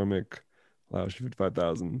 Mosick McCormick. Lausch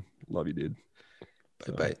 55,000. Love you, dude.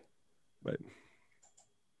 Bye. Bye.